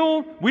threw a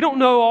meal. We don't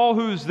know all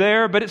who's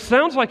there, but it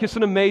sounds like it's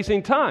an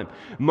amazing time.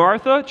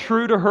 Martha,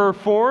 true to her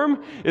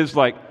form, is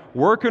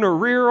working her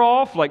rear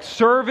off,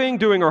 serving,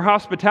 doing her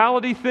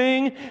hospitality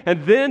thing.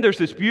 And then there's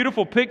this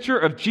beautiful picture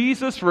of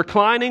Jesus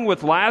reclining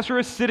with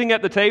Lazarus sitting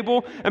at the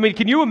table.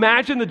 Can you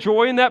imagine the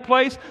joy in that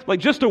place?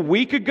 Just a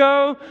week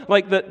ago,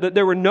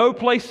 there were no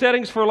place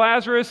settings for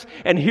Lazarus,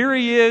 and here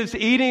he is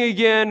eating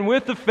again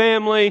with the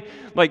family.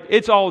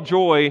 It's all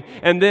joy.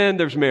 And then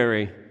there's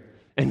Mary.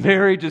 And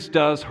Mary just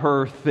does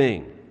her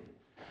thing.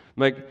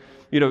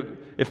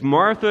 If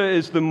Martha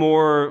is the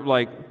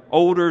more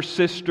older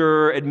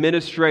sister,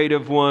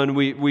 administrative one,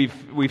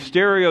 we've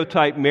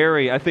stereotyped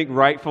Mary, I think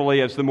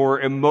rightfully, as the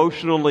more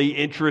emotionally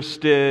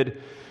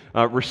interested,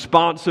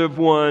 responsive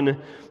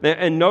one.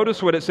 And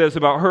notice what it says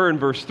about her in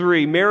verse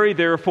 3. Mary,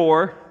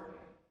 therefore,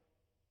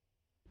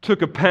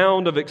 took a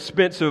pound of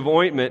expensive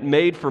ointment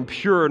made from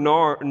pure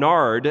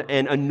nard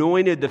and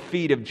anointed the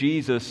feet of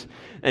Jesus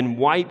and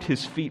wiped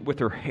his feet with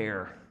her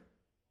hair.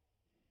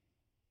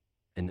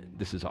 And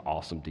this is an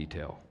awesome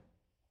detail.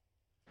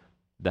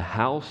 The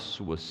house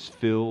was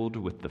filled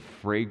with the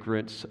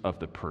fragrance of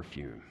the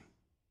perfume.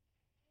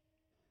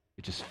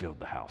 It just filled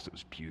the house. It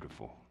was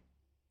beautiful.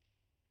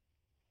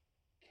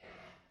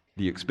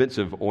 the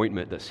expensive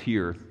ointment that's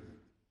here,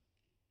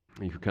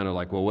 and you're kind of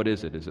like, well, what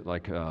is it? Is it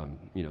like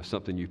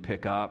something you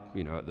pick up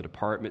at the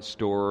department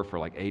store for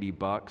like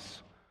 $80?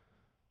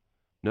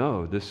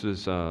 No, this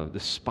is the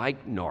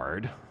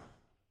spikenard.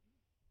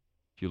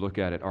 If you look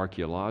at it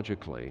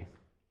archaeologically,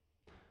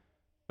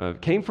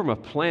 came from a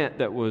plant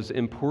that was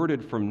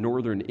imported from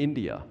northern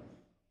India.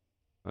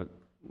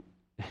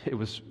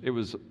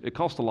 It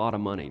cost a lot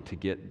of money to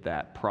get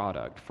that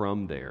product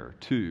from there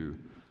to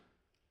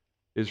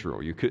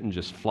Israel. You couldn't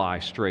just fly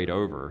straight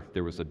over.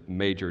 There was a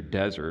major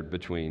desert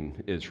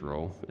between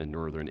Israel and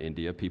northern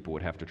India. People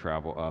would have to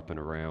travel up and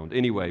around.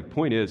 Anyway,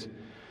 point is,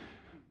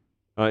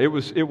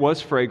 it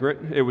was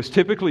fragrant. It was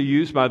typically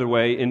used, by the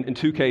way, in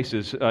two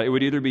cases. It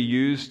would either be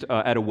used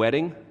at a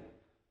wedding.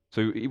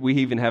 So we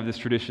even have this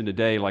tradition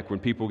today, like when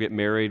people get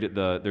married,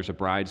 there's a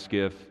bride's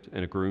gift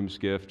and a groom's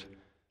gift.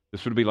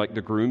 This would be like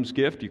the groom's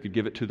gift. You could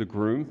give it to the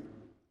groom.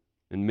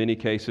 In many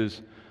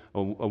cases,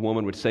 a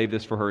woman would save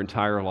this for her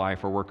entire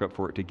life or work up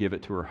for it to give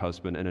it to her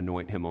husband and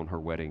anoint him on her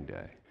wedding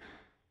day.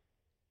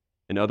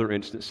 In other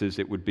instances,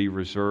 it would be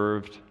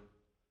reserved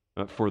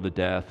for the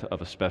death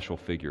of a special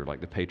figure, like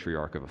the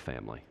patriarch of a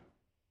family.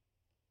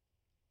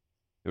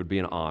 It would be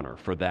an honor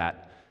for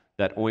that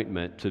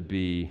ointment to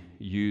be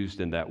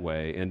used in that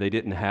way. And they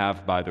didn't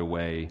have, by the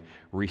way,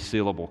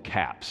 resealable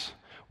caps.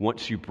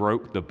 Once you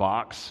broke the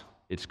box,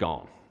 it's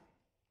gone.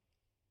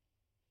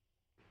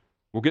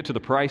 We'll get to the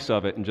price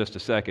of it in just a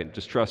second.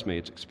 Just trust me,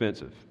 it's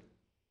expensive.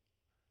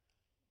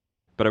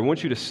 But I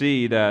want you to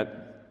see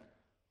that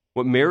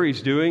what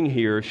Mary's doing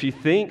here, she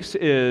thinks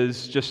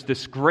is just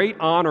this great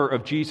honor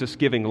of Jesus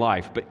giving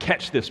life. But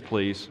catch this,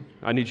 please.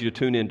 I need you to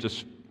tune in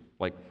just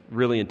like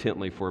really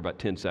intently for about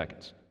 10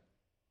 seconds.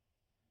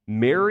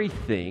 Mary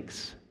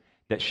thinks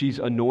that she's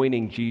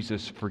anointing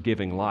Jesus for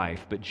giving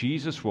life, but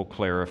Jesus will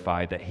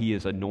clarify that he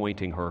is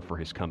anointing her for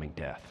his coming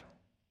death.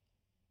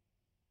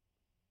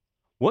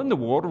 What in the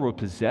world will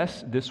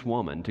possess this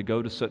woman to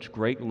go to such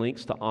great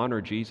lengths to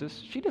honor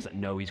Jesus? She doesn't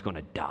know he's going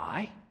to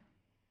die.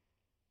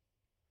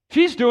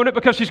 She's doing it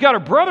because she's got her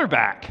brother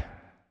back.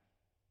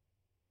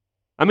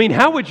 I mean,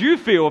 how would you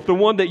feel if the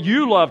one that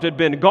you loved had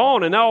been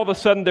gone and now all of a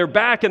sudden they're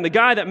back and the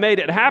guy that made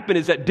it happen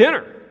is at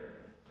dinner?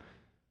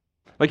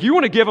 Like, you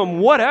want to give them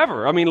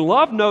whatever. I mean,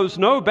 love knows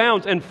no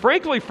bounds. And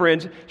frankly,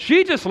 friends,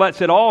 she just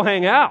lets it all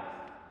hang out.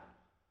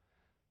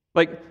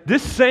 Like,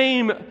 this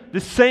same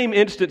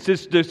instance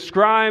is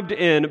described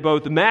in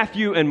both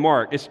Matthew and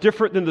Mark. It's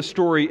different than the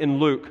story in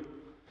Luke.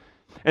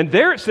 And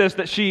there it says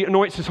that she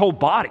anoints his whole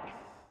body.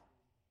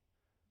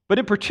 But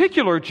in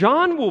particular,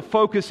 John will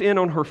focus in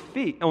on her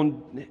feet,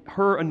 on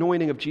her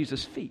anointing of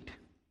Jesus' feet.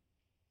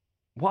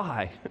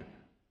 Why?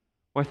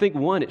 Well, I think,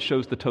 one, it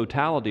shows the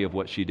totality of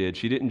what she did.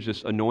 She didn't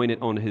just anoint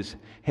it on his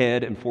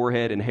head and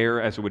forehead and hair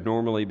as it would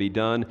normally be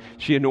done.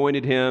 She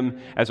anointed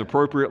him as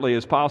appropriately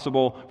as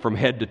possible from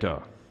head to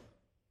toe.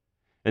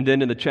 And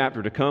then in the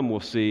chapter to come, we'll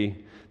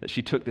see that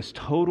she took this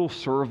total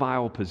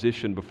servile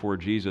position before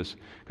Jesus.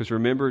 Because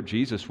remember,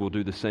 Jesus will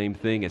do the same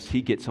thing as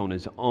he gets on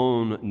his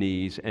own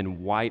knees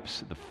and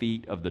wipes the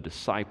feet of the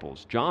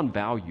disciples. John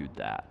valued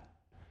that.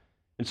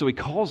 And so he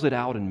calls it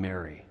out in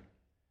Mary.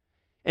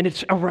 And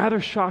it's a rather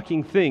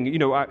shocking thing.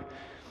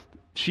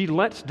 She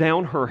lets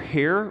down her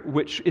hair,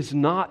 which is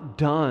not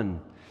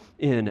done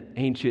in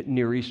ancient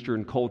Near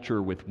Eastern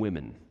culture with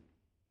women.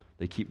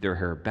 They keep their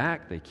hair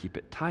back, they keep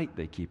it tight,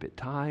 they keep it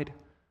tied.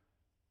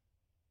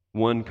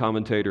 One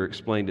commentator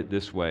explained it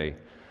this way: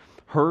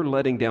 her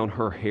letting down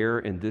her hair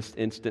in this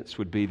instance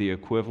would be the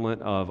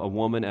equivalent of a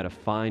woman at a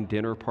fine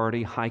dinner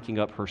party hiking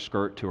up her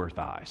skirt to her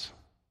thighs.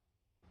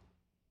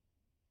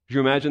 Could you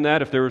imagine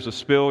that? If there was a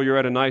spill, you're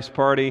at a nice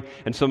party,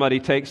 and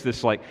somebody takes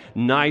this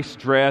nice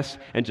dress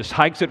and just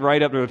hikes it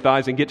right up to their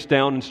thighs and gets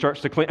down and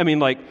starts to clean. I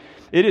mean,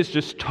 it is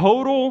just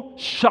total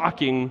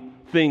shocking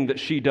thing that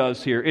she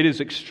does here. It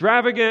is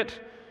extravagant.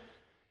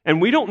 And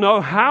we don't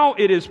know how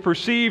it is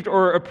perceived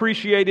or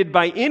appreciated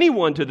by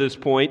anyone to this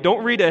point.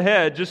 Don't read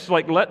ahead. Just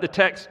let the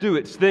text do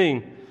its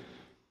thing.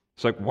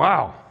 It's like,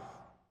 wow,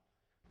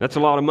 that's a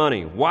lot of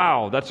money.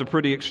 Wow, that's a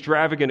pretty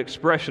extravagant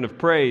expression of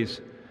praise.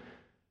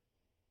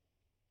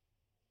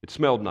 It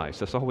smelled nice.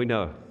 That's all we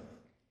know.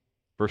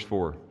 Verse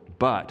 4.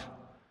 But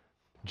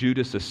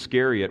Judas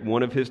Iscariot,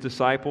 one of his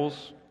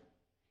disciples,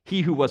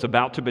 he who was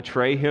about to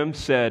betray him,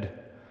 said,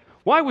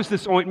 "Why was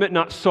this ointment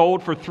not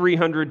sold for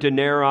 300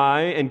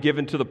 denarii and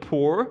given to the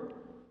poor?"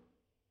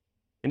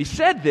 And he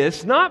said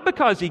this not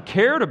because he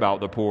cared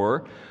about the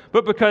poor,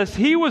 but because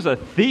he was a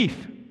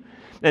thief,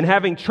 and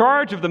having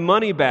charge of the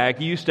money bag,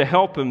 he used to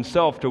help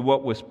himself to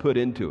what was put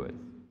into it.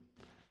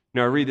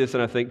 Now I read this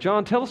and I think,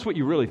 John, tell us what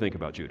you really think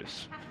about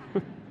Judas.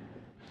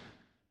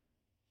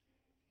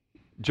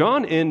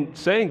 John, in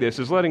saying this,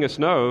 is letting us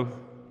know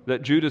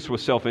that Judas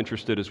was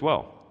self-interested as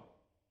well,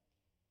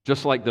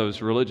 just like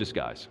those religious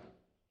guys.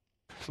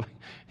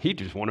 He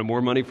just wanted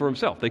more money for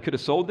himself. They could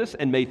have sold this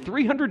and made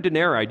 300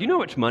 denarii. Do you know how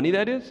much money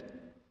that is?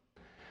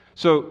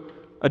 So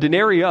a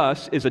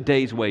denarius is a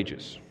day's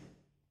wages.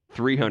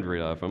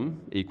 300 of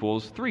them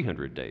equals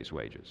 300 days'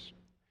 wages.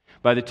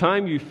 By the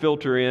time you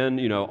filter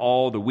in,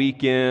 all the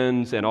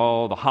weekends and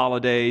all the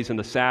holidays and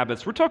the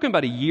Sabbaths, we're talking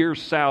about a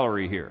year's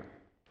salary here.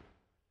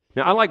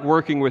 Now, I like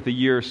working with a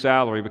year's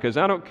salary because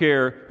I don't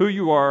care who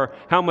you are,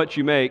 how much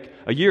you make.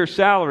 A year's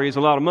salary is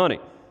a lot of money.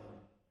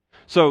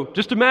 So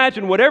just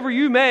imagine whatever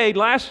you made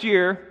last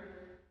year,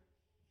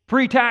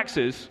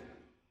 pre-taxes,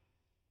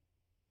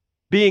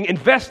 being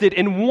invested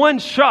in one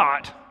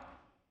shot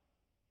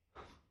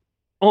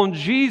on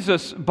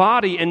Jesus'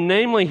 body, and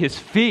namely his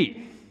feet.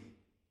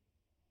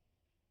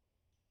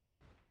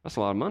 That's a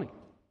lot of money.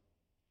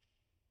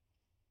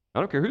 I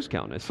don't care who's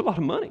counting it. It's a lot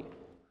of money.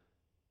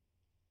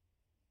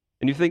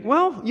 And you think,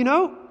 well,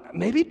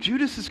 maybe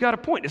Judas has got a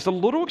point. It's a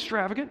little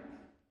extravagant.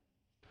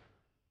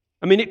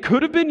 I mean, it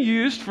could have been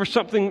used for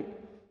something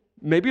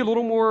maybe a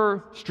little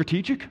more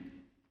strategic.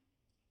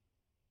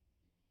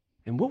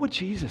 And what would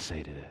Jesus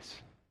say to this?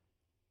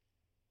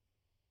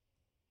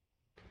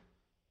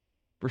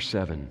 Verse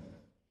 7,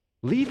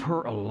 leave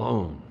her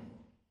alone,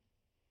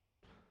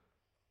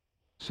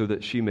 so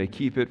that she may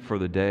keep it for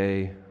the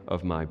day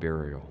of my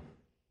burial.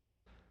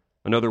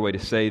 Another way to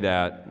say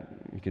that,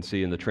 you can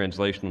see in the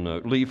translational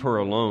note, leave her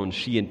alone.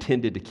 She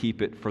intended to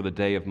keep it for the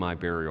day of my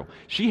burial.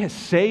 She has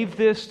saved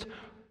this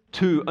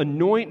to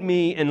anoint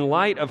me in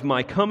light of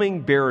my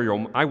coming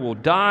burial. I will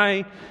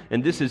die,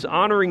 and this is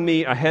honoring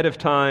me ahead of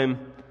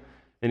time.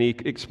 And he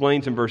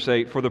explains in verse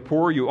 8, for the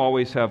poor you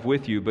always have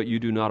with you, but you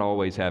do not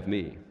always have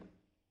me.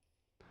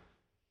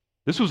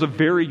 This was a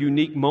very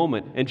unique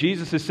moment, and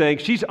Jesus is saying,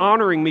 she's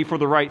honoring me for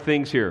the right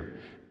things here.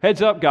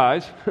 Heads up,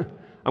 guys,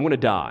 I'm going to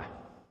die.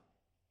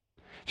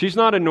 She's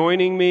not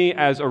anointing me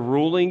as a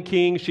ruling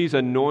king, she's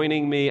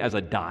anointing me as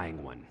a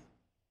dying one.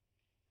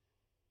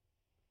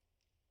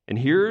 And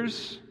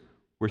here's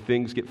where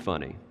things get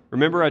funny.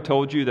 Remember I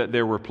told you that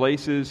there were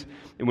places,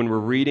 and when we're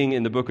reading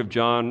in the book of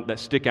John, that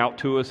stick out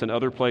to us, and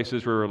other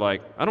places where we're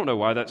like, I don't know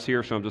why that's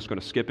here, so I'm just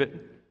going to skip it.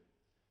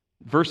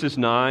 Verses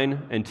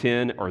 9 and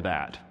 10 are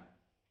that.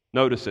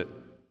 Notice it.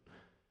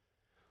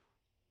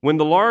 When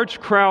the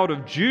large crowd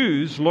of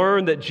Jews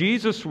learned that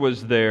Jesus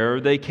was there,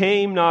 they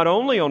came not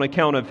only on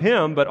account of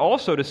him, but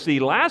also to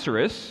see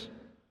Lazarus,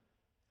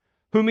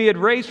 whom he had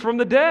raised from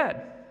the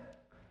dead.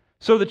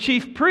 So the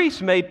chief priests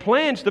made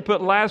plans to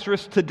put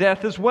Lazarus to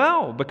death as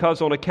well,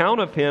 because on account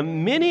of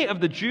him, many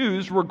of the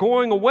Jews were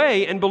going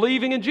away and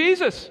believing in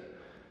Jesus.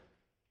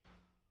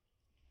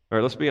 All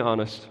right, let's be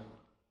honest.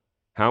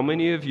 How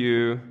many of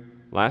you,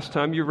 last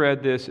time you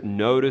read this,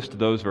 noticed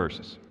those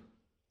verses?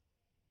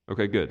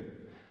 Okay, good.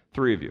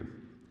 3 of you.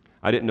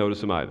 I didn't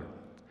notice them either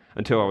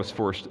until I was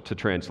forced to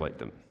translate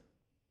them.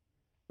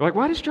 You're like,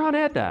 why does John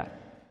add that?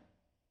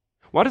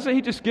 Why doesn't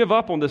he just give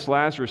up on this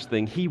Lazarus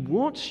thing? He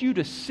wants you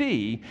to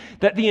see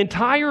that the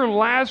entire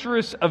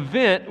Lazarus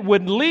event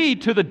would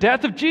lead to the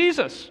death of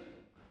Jesus.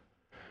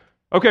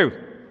 Okay,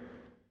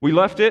 we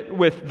left it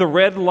with the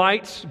red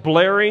lights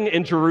blaring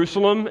in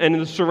Jerusalem and in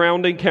the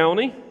surrounding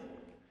county.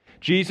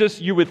 Jesus,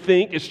 you would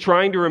think, is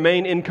trying to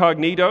remain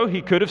incognito.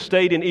 He could have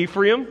stayed in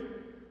Ephraim.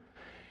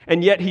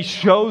 And yet he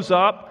shows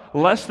up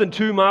less than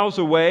 2 miles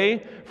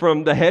away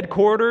from the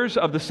headquarters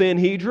of the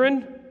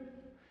Sanhedrin.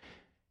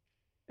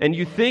 And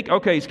you think,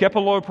 okay, he's kept a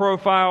low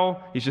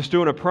profile. He's just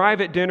doing a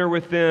private dinner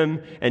with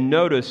them. And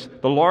notice,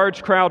 the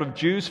large crowd of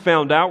Jews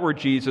found out where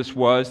Jesus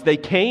was. They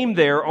came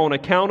there on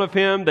account of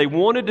him. They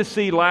wanted to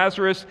see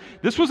Lazarus.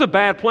 This was a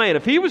bad plan.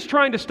 If he was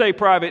trying to stay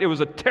private, it was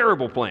a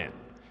terrible plan.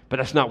 But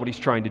that's not what he's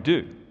trying to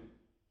do.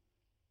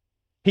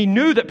 He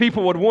knew that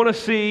people would want to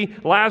see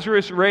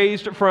Lazarus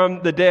raised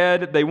from the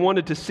dead. They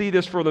wanted to see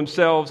this for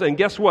themselves. And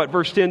guess what?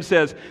 Verse 10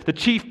 says, the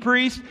chief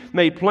priests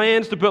made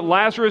plans to put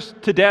Lazarus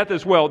to death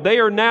as well. They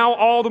are now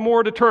all the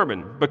more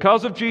determined,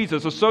 because of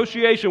Jesus'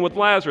 association with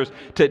Lazarus,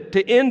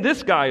 to end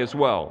this guy as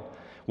well.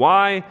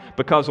 Why?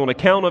 Because on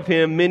account of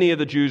him, many of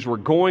the Jews were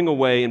going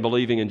away and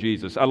believing in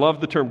Jesus. I love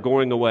the term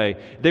going away.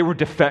 They were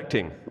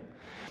defecting.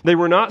 They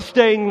were not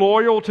staying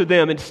loyal to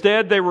them.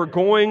 Instead, they were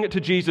going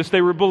to Jesus. They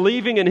were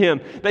believing in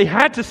him. They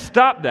had to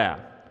stop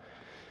that.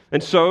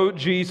 And so,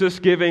 Jesus,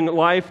 giving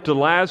life to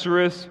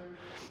Lazarus,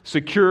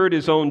 secured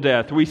his own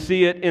death. We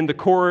see it in the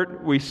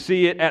court, we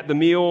see it at the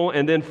meal,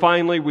 and then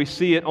finally we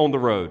see it on the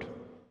road.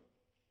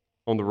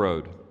 On the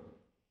road.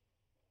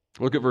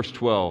 Look at verse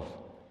 12.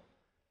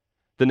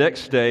 The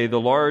next day,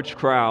 the large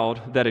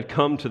crowd that had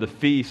come to the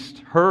feast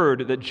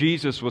heard that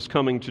Jesus was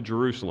coming to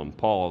Jerusalem.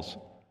 Pause.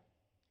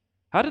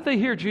 How did they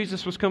hear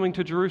Jesus was coming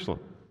to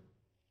Jerusalem?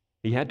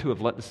 He had to have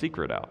let the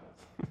secret out.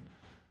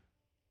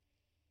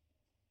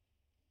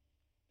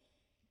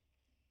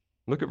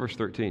 Look at verse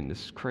 13.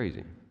 This is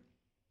crazy.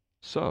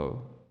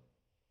 So,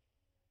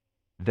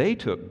 they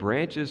took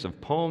branches of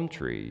palm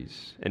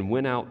trees and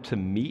went out to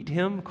meet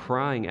him,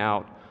 crying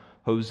out,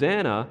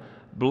 Hosanna,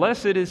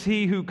 blessed is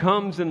he who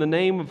comes in the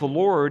name of the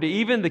Lord,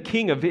 even the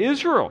King of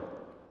Israel.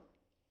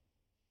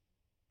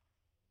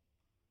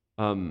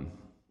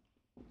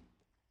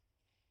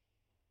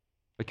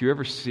 You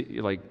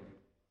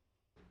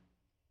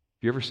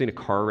ever seen a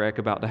car wreck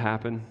about to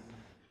happen?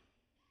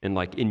 And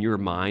in your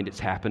mind it's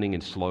happening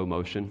in slow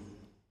motion?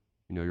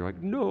 You're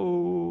like,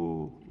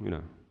 no,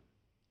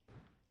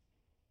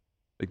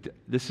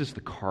 This is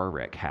the car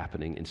wreck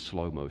happening in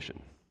slow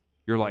motion.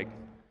 You're like,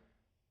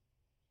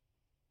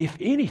 if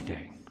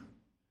anything,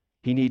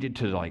 he needed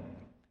to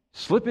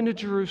slip into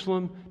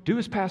Jerusalem, do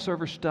his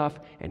Passover stuff,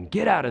 and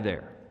get out of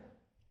there.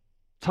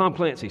 Tom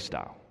Clancy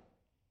style.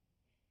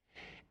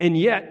 And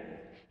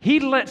yet, he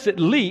lets it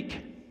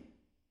leak,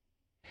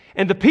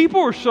 and the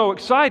people are so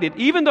excited,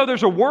 even though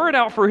there's a warrant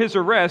out for his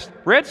arrest,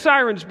 red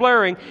sirens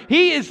blaring,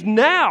 he is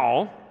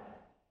now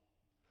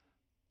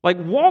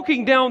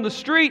walking down the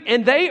street,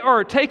 and they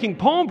are taking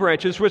palm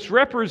branches, which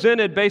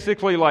represented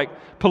basically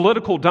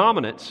political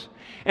dominance,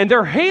 and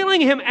they're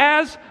hailing him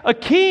as a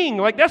king.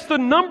 That's the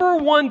number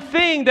one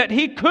thing that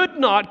he could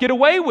not get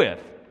away with.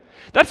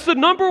 That's the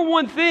number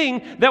one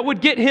thing that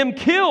would get him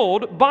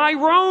killed by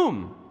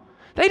Rome.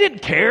 They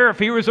didn't care if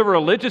he was a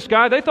religious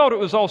guy. They thought it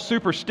was all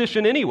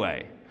superstition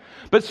anyway.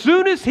 But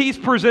soon as he's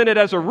presented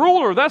as a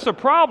ruler, that's a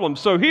problem.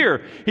 So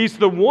here, he's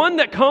the one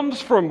that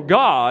comes from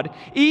God,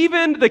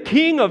 even the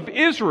king of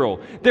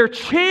Israel. They're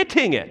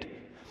chanting it.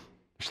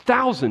 There's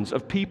thousands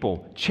of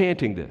people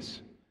chanting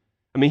this.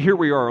 I mean, here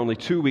we are only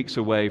 2 weeks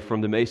away from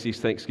the Macy's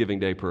Thanksgiving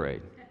Day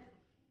Parade.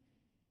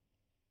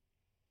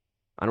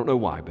 I don't know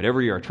why, but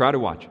every year I try to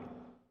watch it.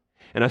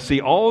 And I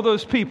see all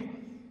those people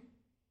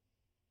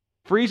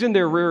freezing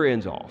their rear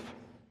ends off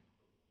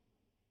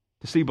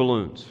to see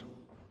balloons.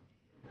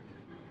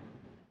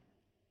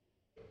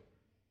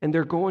 And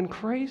they're going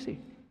crazy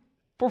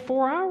for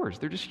 4 hours.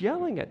 They're just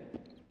yelling at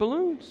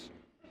balloons.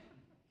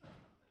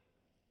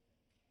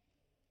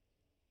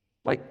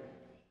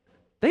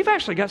 They've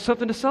actually got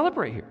something to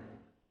celebrate here.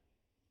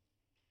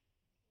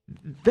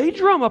 They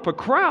drum up a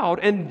crowd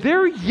and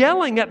they're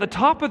yelling at the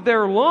top of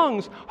their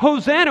lungs,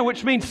 Hosanna,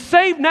 which means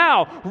save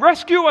now,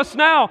 rescue us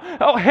now,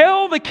 oh,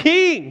 hail the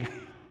king.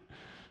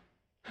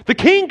 The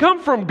king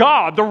come from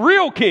God, the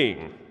real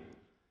king.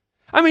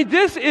 I mean,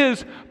 this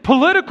is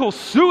political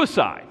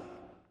suicide.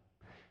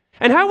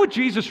 And how would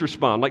Jesus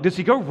respond? Does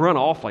he go run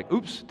off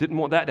oops, didn't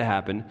want that to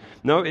happen?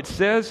 No, it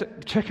says,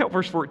 check out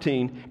verse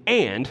 14,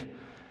 and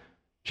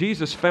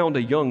Jesus found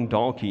a young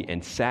donkey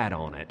and sat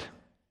on it,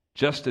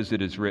 just as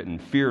it is written,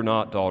 fear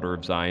not, daughter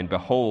of Zion,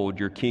 behold,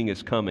 your king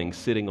is coming,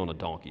 sitting on a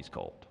donkey's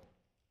colt.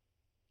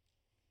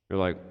 You're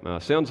like,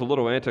 sounds a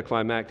little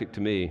anticlimactic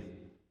to me.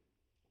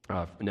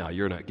 No,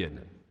 you're not getting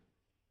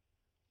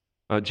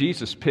it.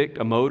 Jesus picked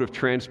a mode of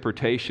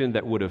transportation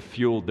that would have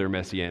fueled their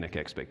messianic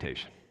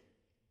expectation.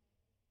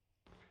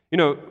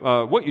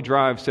 What you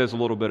drive says a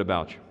little bit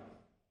about you.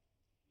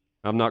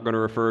 I'm not going to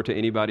refer to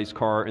anybody's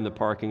car in the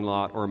parking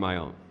lot or my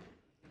own.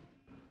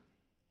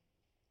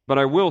 But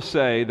I will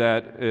say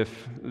that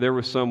if there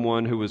was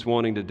someone who was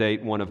wanting to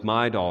date one of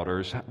my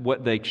daughters,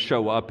 what they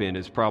show up in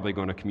is probably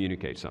going to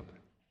communicate something.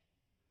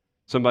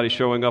 Somebody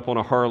showing up on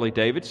a Harley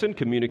Davidson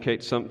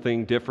communicates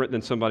something different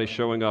than somebody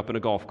showing up in a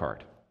golf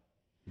cart.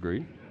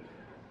 Agreed?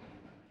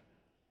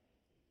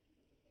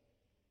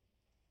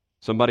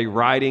 Somebody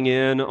riding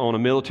in on a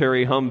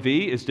military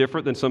Humvee is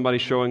different than somebody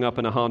showing up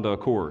in a Honda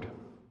Accord.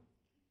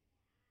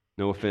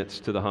 No offense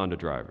to the Honda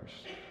drivers.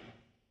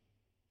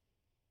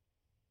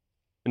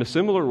 In a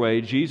similar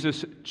way,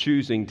 Jesus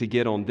choosing to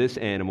get on this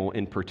animal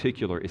in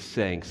particular is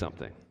saying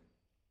something.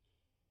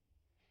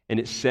 And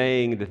it's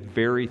saying the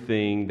very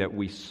thing that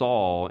we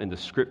saw in the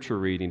scripture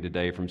reading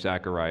today from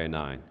Zechariah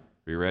 9.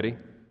 Are you ready?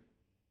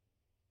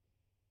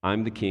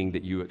 I'm the king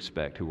that you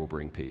expect who will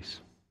bring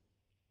peace.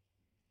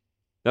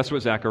 That's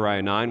what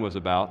Zechariah 9 was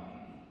about.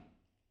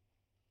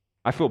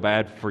 I feel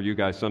bad for you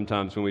guys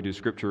sometimes when we do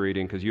scripture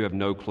reading because you have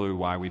no clue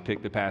why we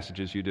pick the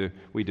passages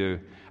we do.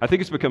 I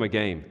think it's become a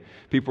game.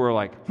 People are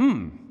like,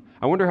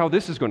 I wonder how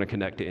this is going to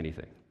connect to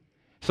anything.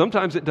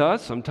 Sometimes it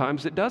does,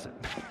 sometimes it doesn't.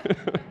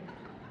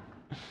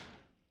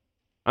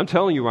 I'm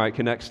telling you why it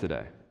connects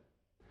today.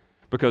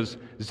 Because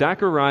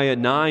Zechariah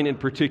 9 in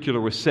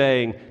particular was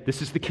saying,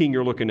 this is the king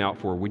you're looking out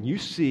for. When you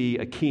see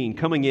a king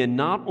coming in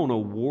not on a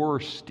war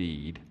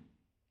steed,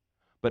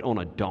 but on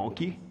a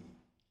donkey,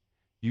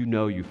 you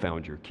know you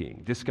found your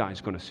king. This guy's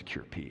going to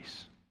secure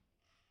peace.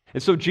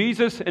 And so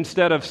Jesus,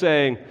 instead of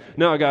saying,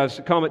 no,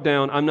 guys, calm it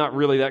down, I'm not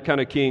really that kind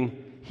of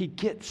king, he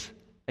gets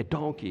a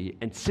donkey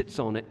and sits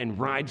on it and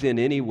rides in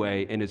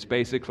anyway, and it's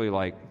basically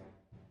like,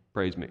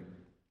 praise me.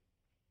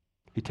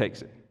 He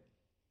takes it.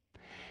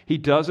 He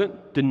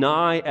doesn't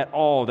deny at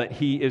all that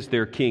he is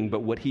their king,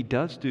 but what he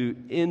does do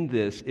in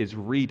this is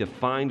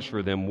redefines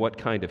for them what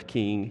kind of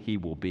king he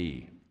will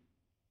be.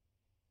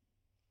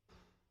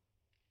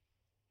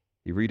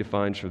 He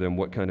redefines for them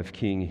what kind of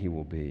king he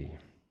will be.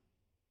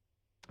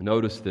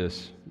 Notice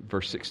this,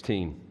 verse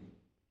 16.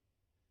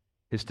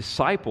 His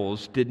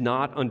disciples did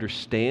not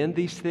understand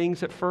these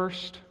things at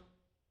first,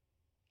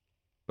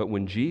 but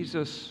when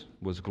Jesus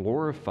was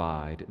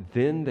glorified,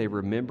 then they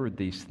remembered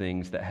these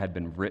things that had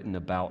been written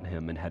about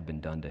him and had been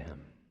done to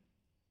him.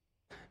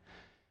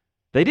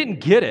 They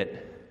didn't get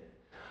it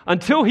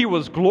until he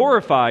was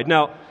glorified.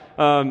 Now,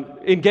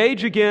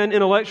 engage again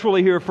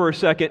intellectually here for a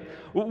second.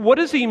 What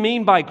does he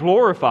mean by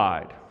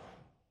glorified?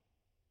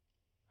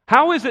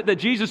 How is it that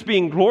Jesus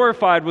being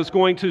glorified was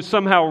going to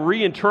somehow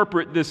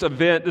reinterpret this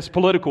event, this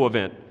political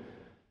event?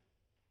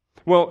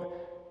 Well,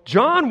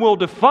 John will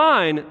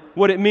define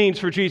what it means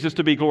for Jesus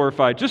to be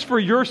glorified. Just for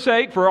your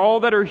sake, for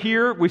all that are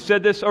here, we've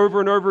said this over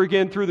and over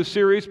again through the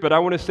series, but I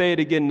want to say it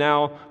again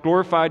now.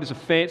 Glorified is a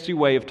fancy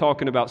way of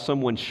talking about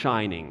someone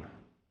shining.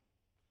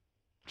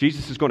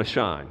 Jesus is going to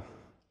shine.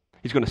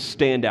 He's going to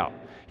stand out.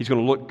 He's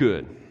going to look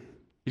good.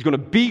 He's going to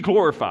be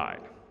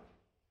glorified.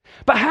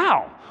 But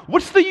how?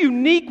 What's the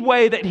unique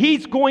way that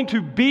He's going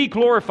to be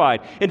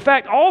glorified? In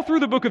fact, all through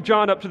the book of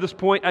John up to this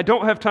point, I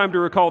don't have time to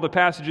recall the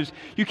passages.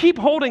 You keep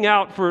holding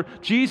out for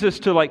Jesus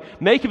to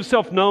make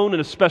Himself known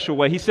in a special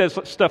way. He says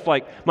stuff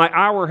like, "My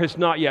hour has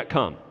not yet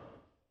come,"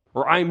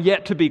 or "I am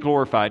yet to be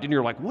glorified." And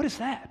you're like, what is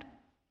that?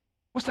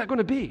 What's that going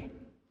to be?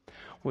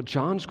 Well,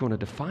 John's going to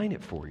define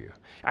it for you.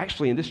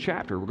 Actually, in this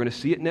chapter, we're going to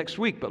see it next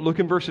week. But look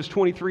in verses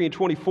 23 and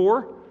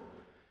 24.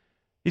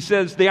 He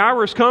says, "The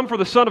hour has come for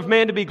the Son of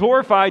Man to be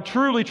glorified.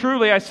 Truly,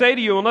 truly, I say to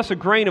you, unless a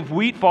grain of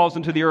wheat falls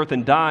into the earth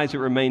and dies, it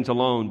remains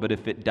alone. But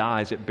if it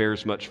dies, it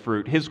bears much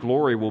fruit. His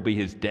glory will be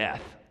His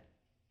death."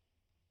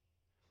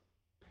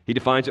 He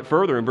defines it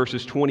further in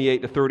verses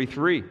 28 to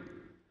 33.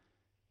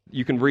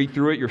 You can read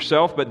through it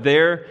yourself, but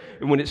there,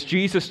 when it's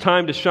Jesus'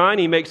 time to shine,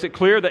 He makes it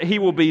clear that He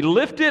will be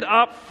lifted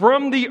up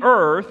from the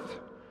earth.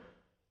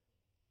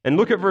 And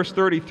look at verse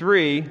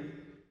 33.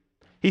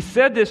 He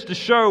said this to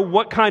show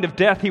what kind of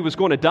death He was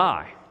going to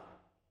die.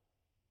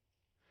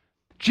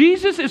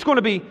 Jesus is going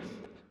to be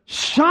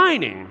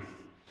shining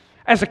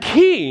as a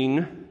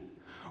king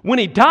when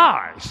He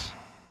dies.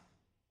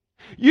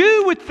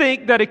 You would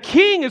think that a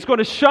king is going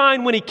to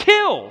shine when he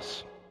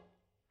kills.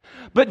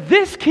 But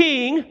this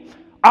king,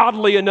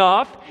 oddly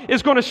enough,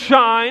 is going to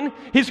shine.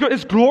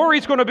 His glory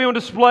is going to be on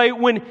display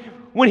when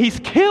he's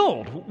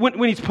killed,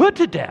 when he's put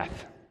to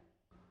death.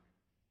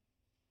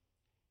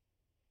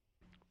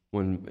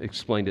 One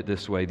explained it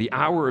this way: the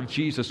hour of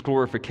Jesus'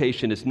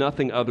 glorification is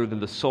nothing other than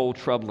the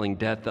soul-troubling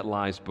death that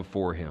lies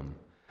before Him.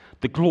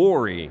 The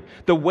glory,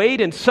 the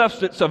weight and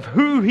substance of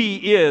who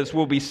He is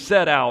will be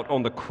set out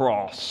on the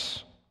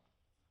cross.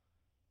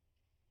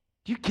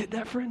 Do you get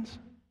that, friends?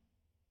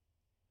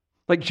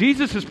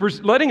 Jesus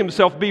is letting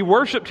Himself be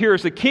worshipped here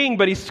as a king,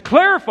 but He's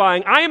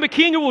clarifying, I am a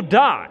king who will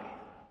die.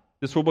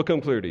 This will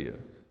become clear to you.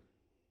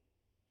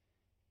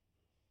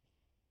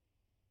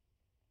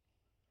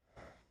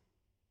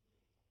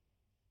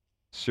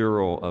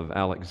 Cyril of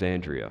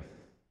Alexandria,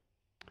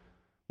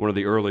 one of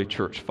the early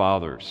church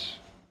fathers,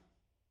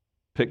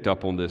 picked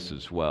up on this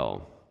as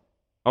well.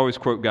 I always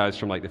quote guys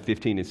from the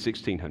 15 and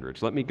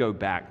 1600s. Let me go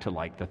back to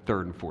the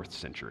 3rd and 4th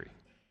century.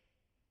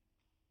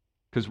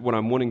 Because what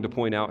I'm wanting to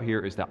point out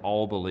here is that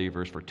all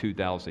believers for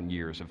 2,000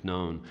 years have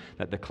known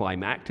that the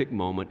climactic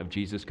moment of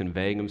Jesus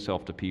conveying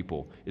Himself to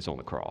people is on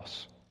the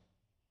cross.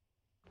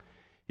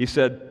 He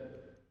said,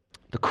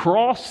 "The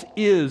cross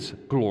is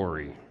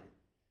glory.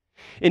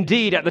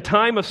 Indeed, at the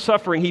time of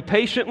suffering, He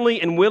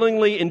patiently and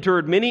willingly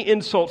endured many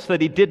insults that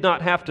He did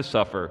not have to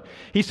suffer.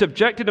 He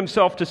subjected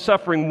Himself to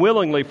suffering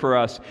willingly for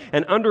us,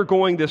 and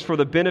undergoing this for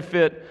the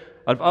benefit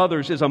of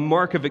others is a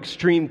mark of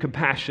extreme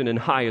compassion and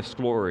highest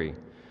glory.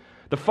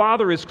 The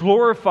Father is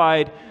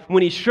glorified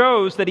when He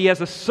shows that He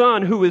has a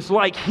Son who is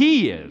like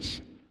He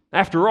is.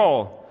 After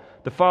all,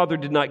 the Father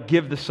did not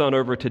give the Son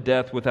over to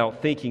death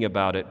without thinking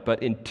about it,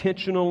 but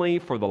intentionally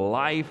for the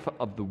life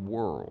of the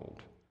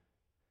world."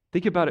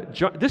 Think about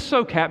it. This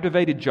so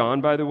captivated John,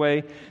 by the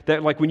way,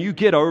 that when you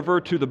get over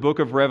to the book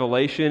of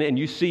Revelation and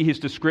you see his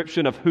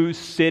description of who's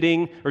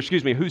standing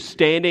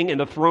in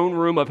the throne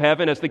room of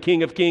heaven as the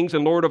King of Kings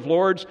and Lord of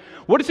Lords,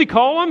 what does he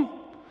call him?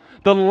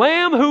 The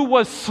Lamb who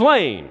was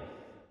slain.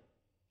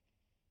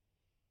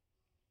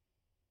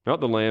 Not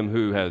the Lamb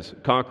who has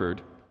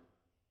conquered,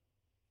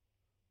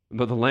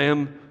 but the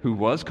Lamb who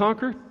was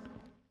conquered.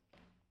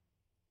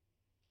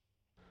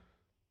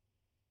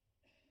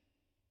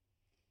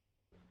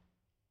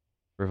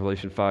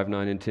 Revelation 5,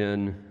 9, and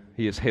 10,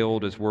 He is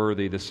hailed as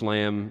worthy, this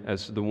Lamb,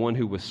 as the one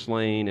who was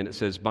slain. And it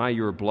says, "By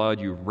your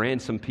blood you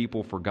ransomed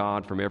people for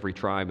God from every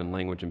tribe and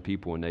language and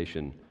people and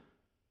nation."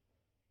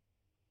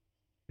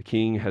 The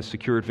King has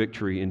secured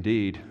victory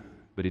indeed,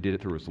 but He did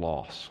it through His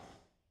loss.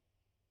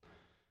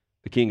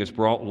 The King has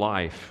brought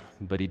life,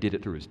 but He did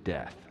it through His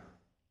death.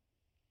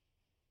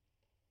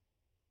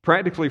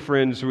 Practically,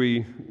 friends,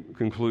 we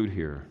conclude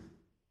here.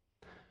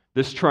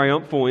 This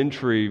triumphal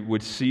entry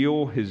would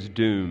seal His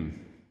doom.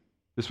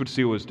 This would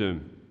seal His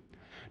doom.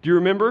 Do you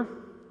remember?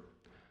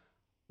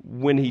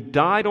 When He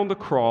died on the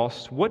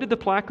cross, what did the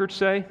placard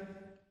say?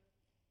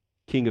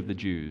 King of the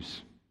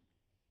Jews.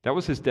 That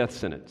was His death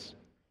sentence.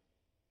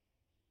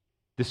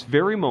 This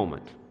very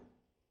moment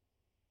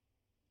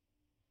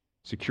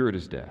secured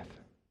His death.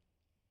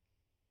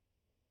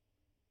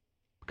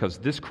 Because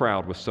this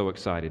crowd was so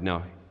excited.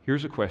 Now,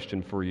 here's a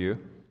question for you.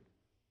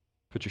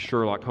 Put your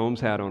Sherlock Holmes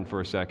hat on for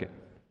a second.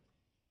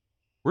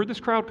 Where'd this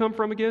crowd come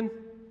from again?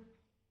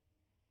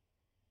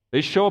 They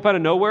show up out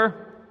of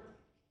nowhere?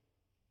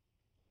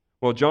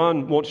 Well,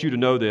 John wants you to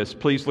know this.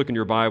 Please look in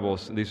your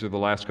Bibles. These are the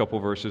last couple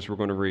verses we're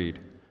going to read.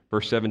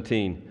 Verse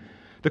 17.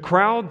 The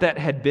crowd that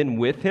had been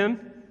with Him,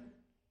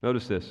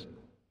 notice this.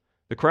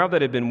 The crowd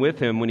that had been with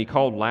Him when He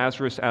called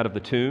Lazarus out of the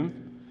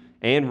tomb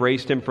and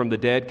raised him from the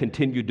dead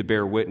continued to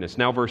bear witness.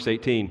 Now verse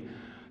 18.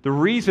 The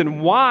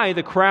reason why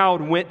the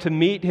crowd went to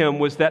meet him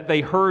was that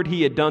they heard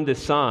he had done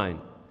this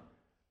sign.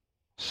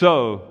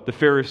 So the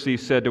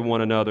Pharisees said to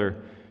one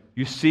another,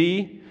 you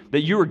see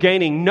that you are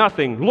gaining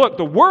nothing. Look,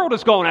 the world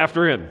has gone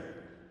after him.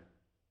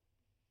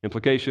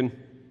 Implication,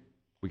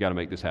 we got to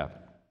make this happen.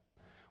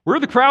 Where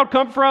did the crowd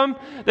come from?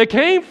 They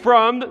came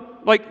from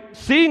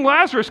seeing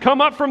Lazarus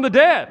come up from the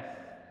dead.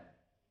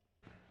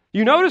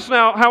 You notice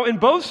now how in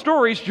both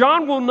stories,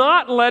 John will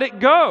not let it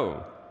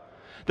go.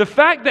 The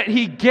fact that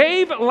he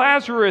gave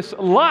Lazarus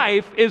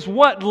life is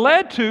what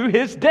led to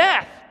his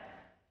death.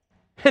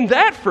 And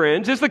that,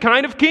 friends, is the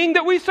kind of king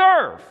that we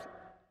serve.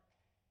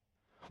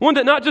 One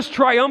that not just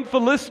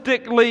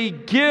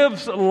triumphalistically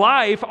gives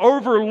life,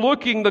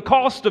 overlooking the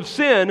cost of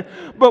sin,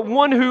 but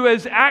one who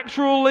has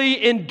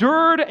actually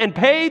endured and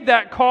paid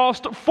that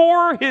cost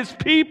for his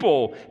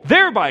people,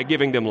 thereby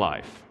giving them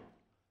life.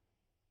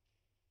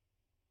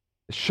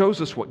 It shows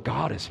us what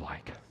God is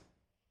like.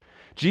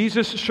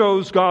 Jesus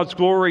shows God's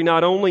glory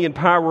not only in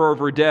power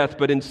over death,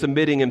 but in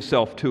submitting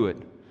himself to it.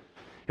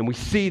 And we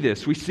see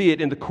this. We see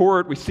it in the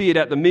court. We see it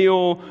at the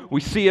meal.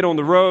 We see it on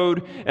the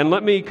road. And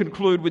let me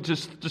conclude with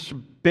just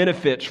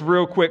benefits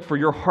real quick for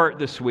your heart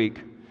this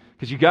week.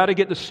 Because you got to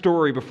get the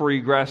story before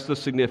you grasp the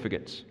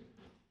significance.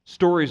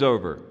 Story's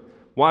over.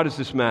 Why does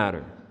this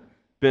matter?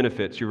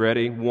 Benefits. You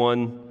ready?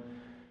 1,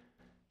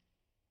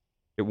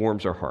 it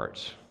warms our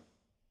hearts.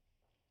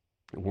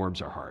 It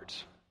warms our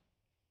hearts.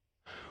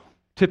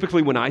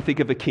 Typically, when I think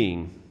of a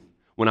king,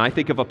 when I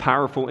think of a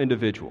powerful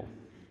individual,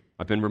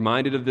 I've been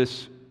reminded of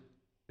this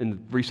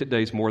in recent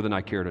days more than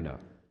I care to know.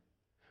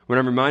 When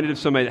I'm reminded of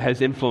somebody that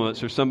has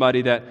influence or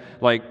somebody that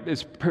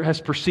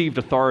has perceived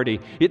authority,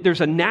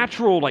 there's a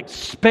natural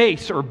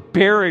space or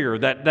barrier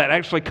that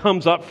actually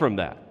comes up from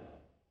that.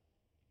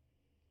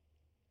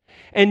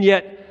 And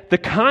yet, the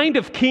kind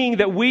of king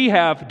that we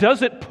have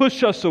doesn't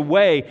push us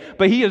away,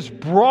 but he has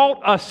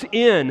brought us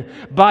in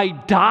by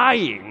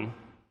dying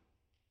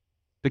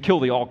to kill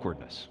the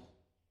awkwardness.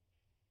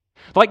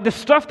 The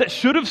stuff that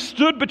should have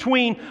stood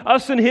between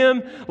us and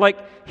him,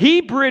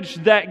 he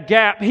bridged that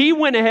gap. He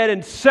went ahead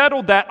and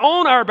settled that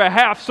on our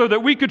behalf so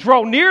that we could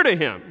draw near to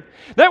him.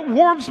 That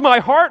warms my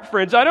heart,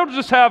 friends. I don't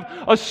just have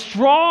a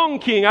strong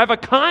king, I have a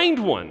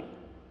kind one.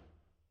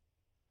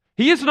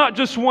 He is not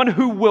just one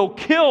who will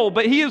kill,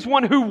 but he is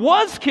one who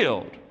was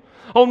killed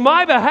on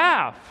my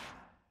behalf.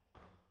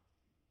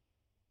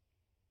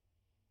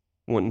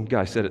 One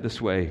guy said it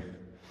this way.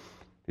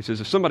 He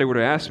says, if somebody were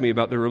to ask me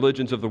about the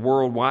religions of the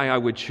world, why I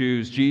would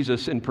choose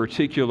Jesus in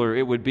particular,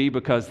 it would be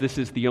because this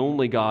is the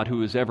only God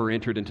who has ever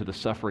entered into the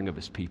suffering of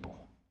his people.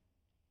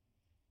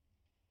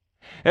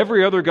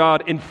 Every other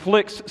God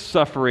inflicts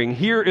suffering.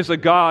 Here is a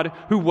God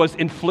who was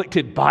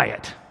inflicted by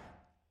it.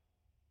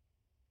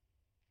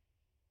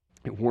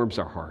 It warms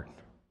our heart.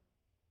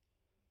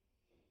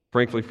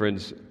 Frankly,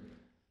 friends,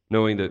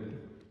 knowing that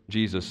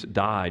Jesus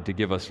died to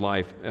give us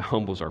life, it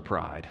humbles our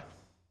pride.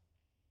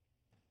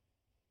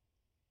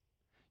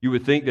 You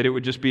would think that it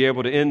would just be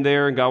able to end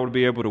there and God would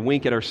be able to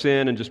wink at our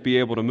sin and just be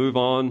able to move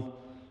on.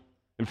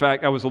 In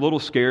fact, I was a little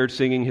scared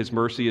singing His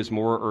Mercy is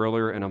More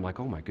earlier, and I'm like,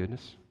 oh my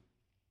goodness.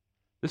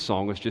 This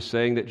song was just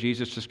saying that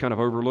Jesus just kind of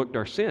overlooked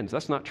our sins.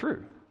 That's not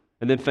true.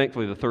 And then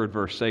thankfully the third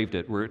verse saved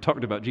it, where it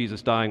talked about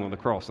Jesus dying on the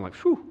cross. I'm like,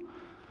 whew.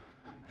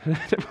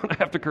 I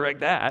have to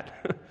correct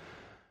that.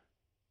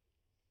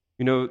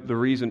 You know, the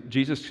reason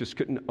Jesus just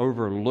couldn't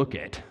overlook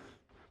it,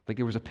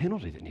 there was a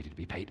penalty that needed to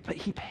be paid, but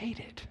He paid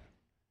it.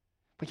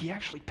 He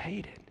actually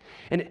paid it.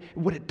 And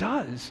what it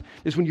does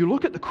is when you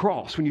look at the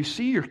cross, when you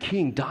see your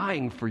King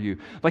dying for you,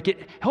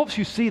 it helps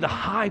you see the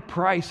high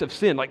price of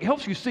sin. It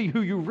helps you see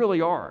who you really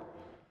are.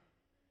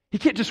 He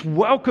can't just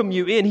welcome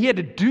you in. He had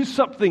to do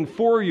something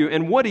for you.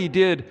 And what He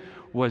did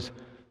was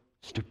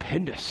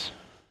stupendous.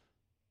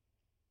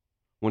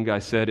 One guy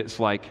said it's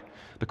like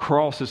the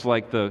cross is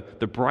like the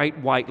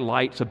bright white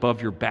lights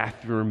above your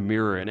bathroom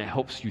mirror, and it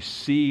helps you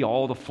see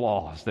all the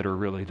flaws that are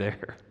really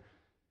there.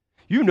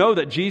 You know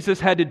that Jesus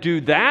had to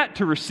do that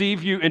to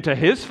receive you into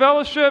His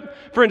fellowship?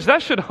 Friends,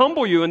 that should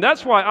humble you, and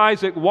that's why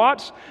Isaac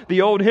Watts, the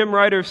old hymn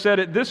writer, said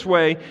it this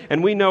way,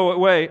 and we know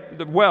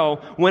it well.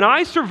 When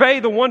I survey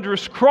the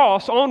wondrous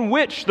cross on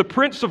which the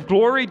Prince of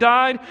Glory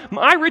died,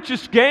 my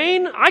richest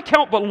gain I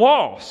count but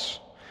loss,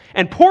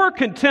 and pour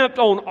contempt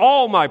on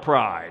all my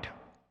pride.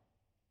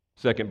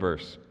 Second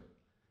verse.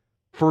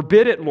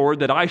 Forbid it, Lord,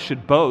 that I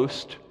should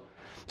boast,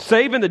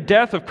 save in the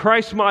death of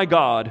Christ my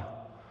God.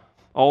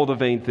 All the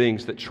vain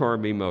things that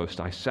charm me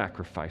most, I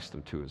sacrifice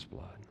them to His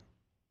blood.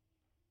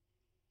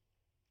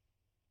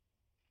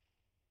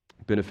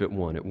 Benefit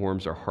 1, it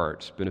warms our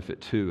hearts.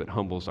 Benefit 2, it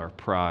humbles our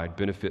pride.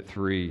 Benefit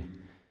 3,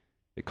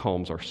 it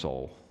calms our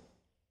soul.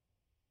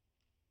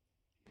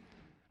 I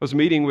was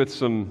meeting with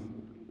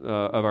some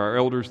of our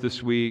elders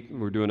this week.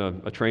 We're doing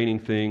a training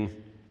thing.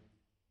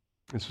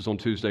 This was on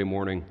Tuesday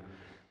morning.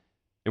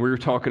 And we were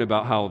talking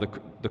about how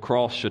the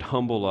cross should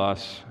humble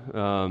us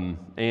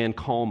and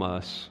calm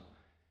us.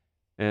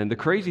 And the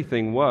crazy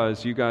thing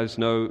was, you guys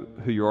know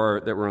who you are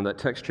that were on that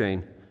text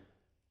chain.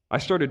 I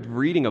started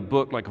reading a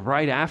book like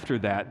right after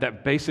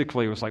that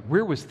basically was like,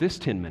 where was this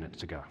 10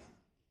 minutes ago?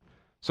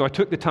 So I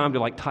took the time to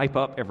like type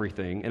up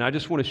everything, and I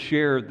just want to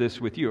share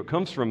this with you. It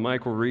comes from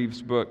Michael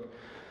Reeves' book,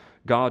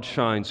 God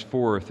Shines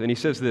Forth, and he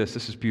says this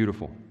is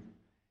beautiful.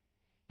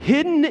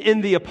 Hidden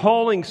in the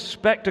appalling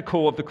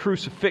spectacle of the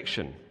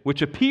crucifixion,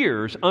 which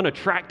appears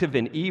unattractive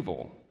and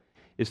evil,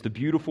 is the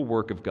beautiful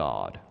work of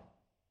God.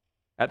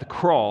 At the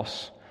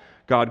cross,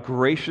 God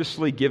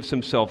graciously gives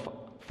himself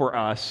for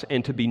us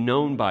and to be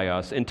known by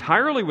us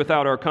entirely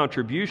without our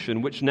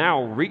contribution, which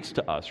now reeks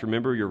to us.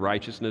 Remember, your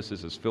righteousness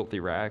is as filthy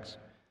rags.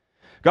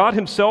 God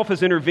himself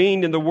has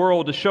intervened in the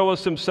world to show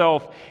us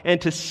himself and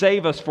to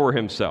save us for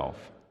himself.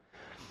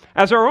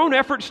 As our own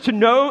efforts to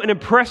know and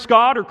impress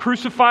God are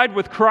crucified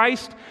with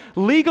Christ,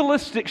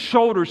 legalistic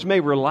shoulders may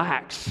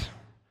relax,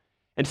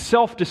 and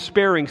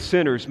self-despairing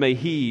sinners may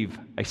heave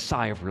a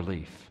sigh of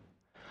relief.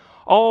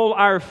 All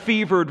our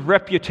fevered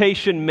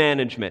reputation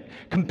management,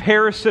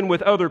 comparison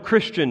with other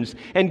Christians,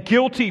 and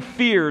guilty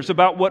fears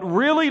about what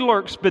really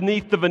lurks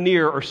beneath the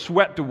veneer are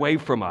swept away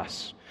from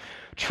us.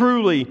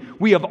 Truly,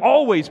 we have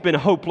always been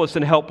hopeless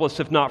and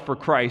helpless if not for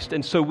Christ,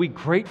 and so we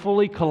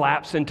gratefully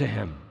collapse into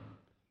him.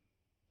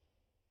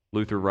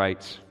 Luther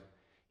writes,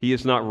 "He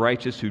is not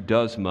righteous who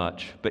does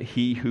much, but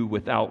he who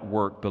without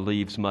work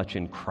believes much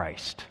in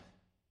Christ."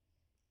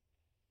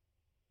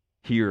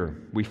 Here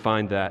we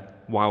find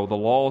that while the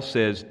law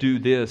says, do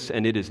this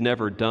and it is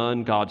never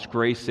done, God's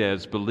grace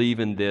says, believe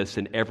in this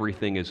and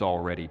everything is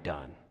already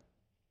done.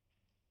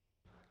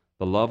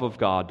 The love of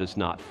God does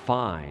not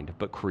find,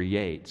 but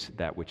creates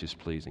that which is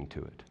pleasing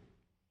to it.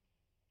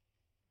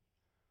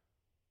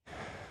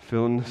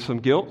 Feeling some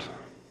guilt?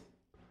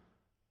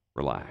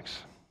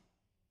 Relax.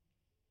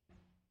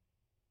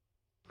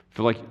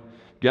 Feel like you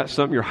got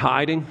something you're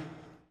hiding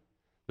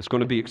that's going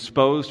to be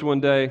exposed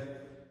one day?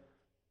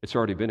 It's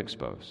already been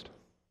exposed.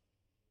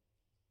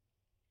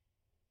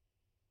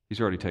 He's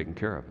already taken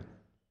care of it.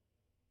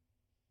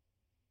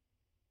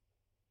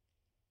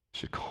 It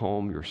should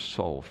calm your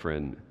soul,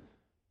 friend.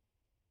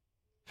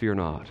 Fear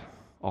not,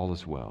 all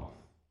is well.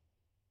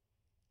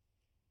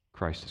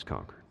 Christ has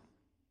conquered.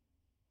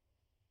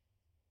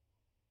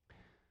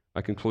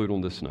 I conclude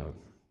on this note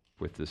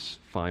with this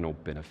final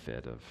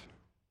benefit of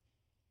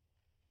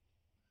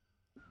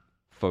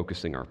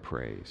focusing our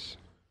praise.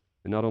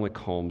 It not only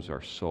calms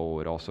our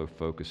soul, it also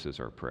focuses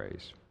our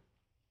praise.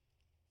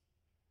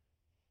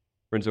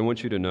 Friends, I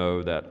want you to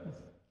know that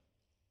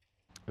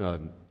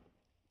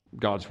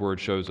God's Word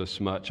shows us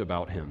much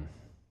about Him.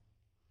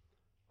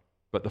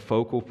 But the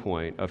focal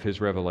point of His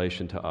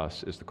revelation to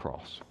us is the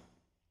cross.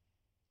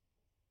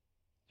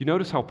 You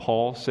notice how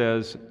Paul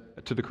says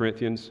to the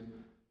Corinthians,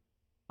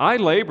 I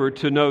labor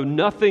to know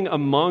nothing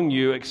among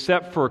you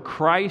except for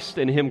Christ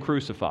and Him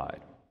crucified.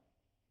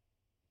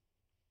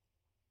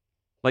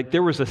 Like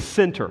there was a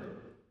center.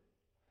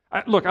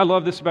 Look, I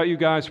love this about you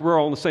guys. We're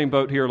all in the same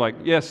boat here. Like,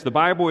 yes, the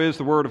Bible is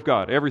the Word of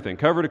God. Everything,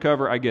 cover to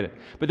cover, I get it.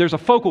 But there's a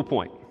focal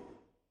point.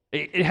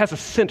 It has a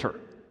center.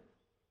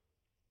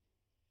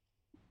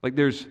 Like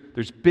there's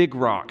big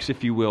rocks,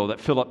 if you will,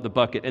 that fill up the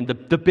bucket. And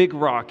the big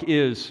rock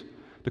is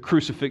the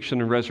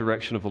crucifixion and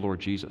resurrection of the Lord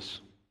Jesus.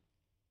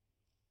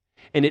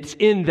 And it's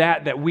in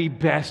that we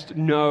best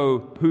know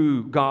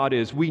who God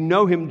is. We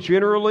know Him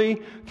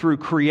generally through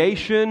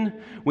creation.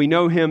 We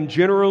know Him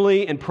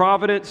generally in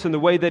providence and the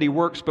way that He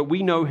works, but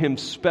we know Him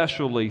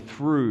specially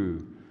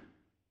through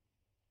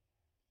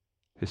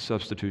His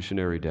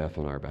substitutionary death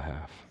on our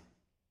behalf.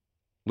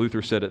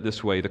 Luther said it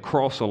this way, the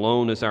cross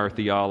alone is our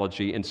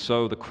theology, and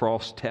so the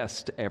cross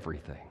tests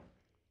everything.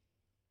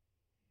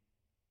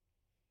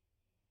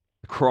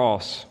 The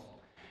cross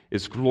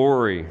is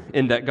glory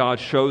in that God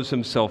shows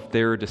Himself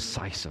there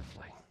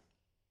decisively.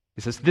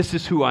 He says, this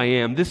is who I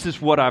am. This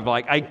is what I'm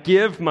like. I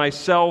give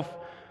myself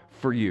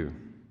for you.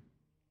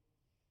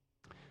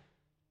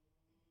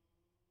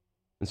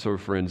 And so,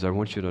 friends, I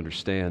want you to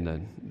understand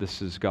that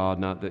this is God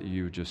not that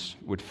you just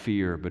would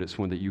fear, but it's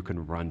one that you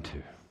can run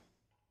to.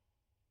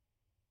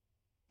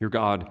 Your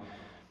God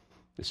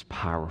is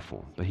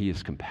powerful, but He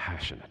is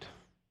compassionate.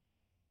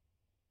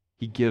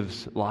 He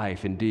gives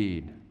life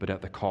indeed, but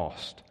at the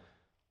cost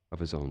of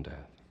His own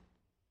death.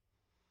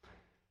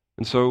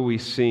 And so we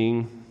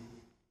sing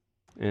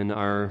in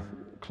our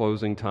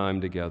closing time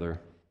together,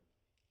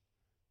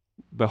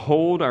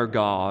 behold our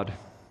God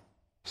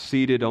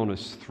seated on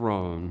His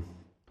throne,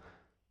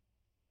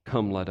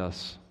 come let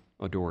us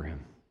adore Him.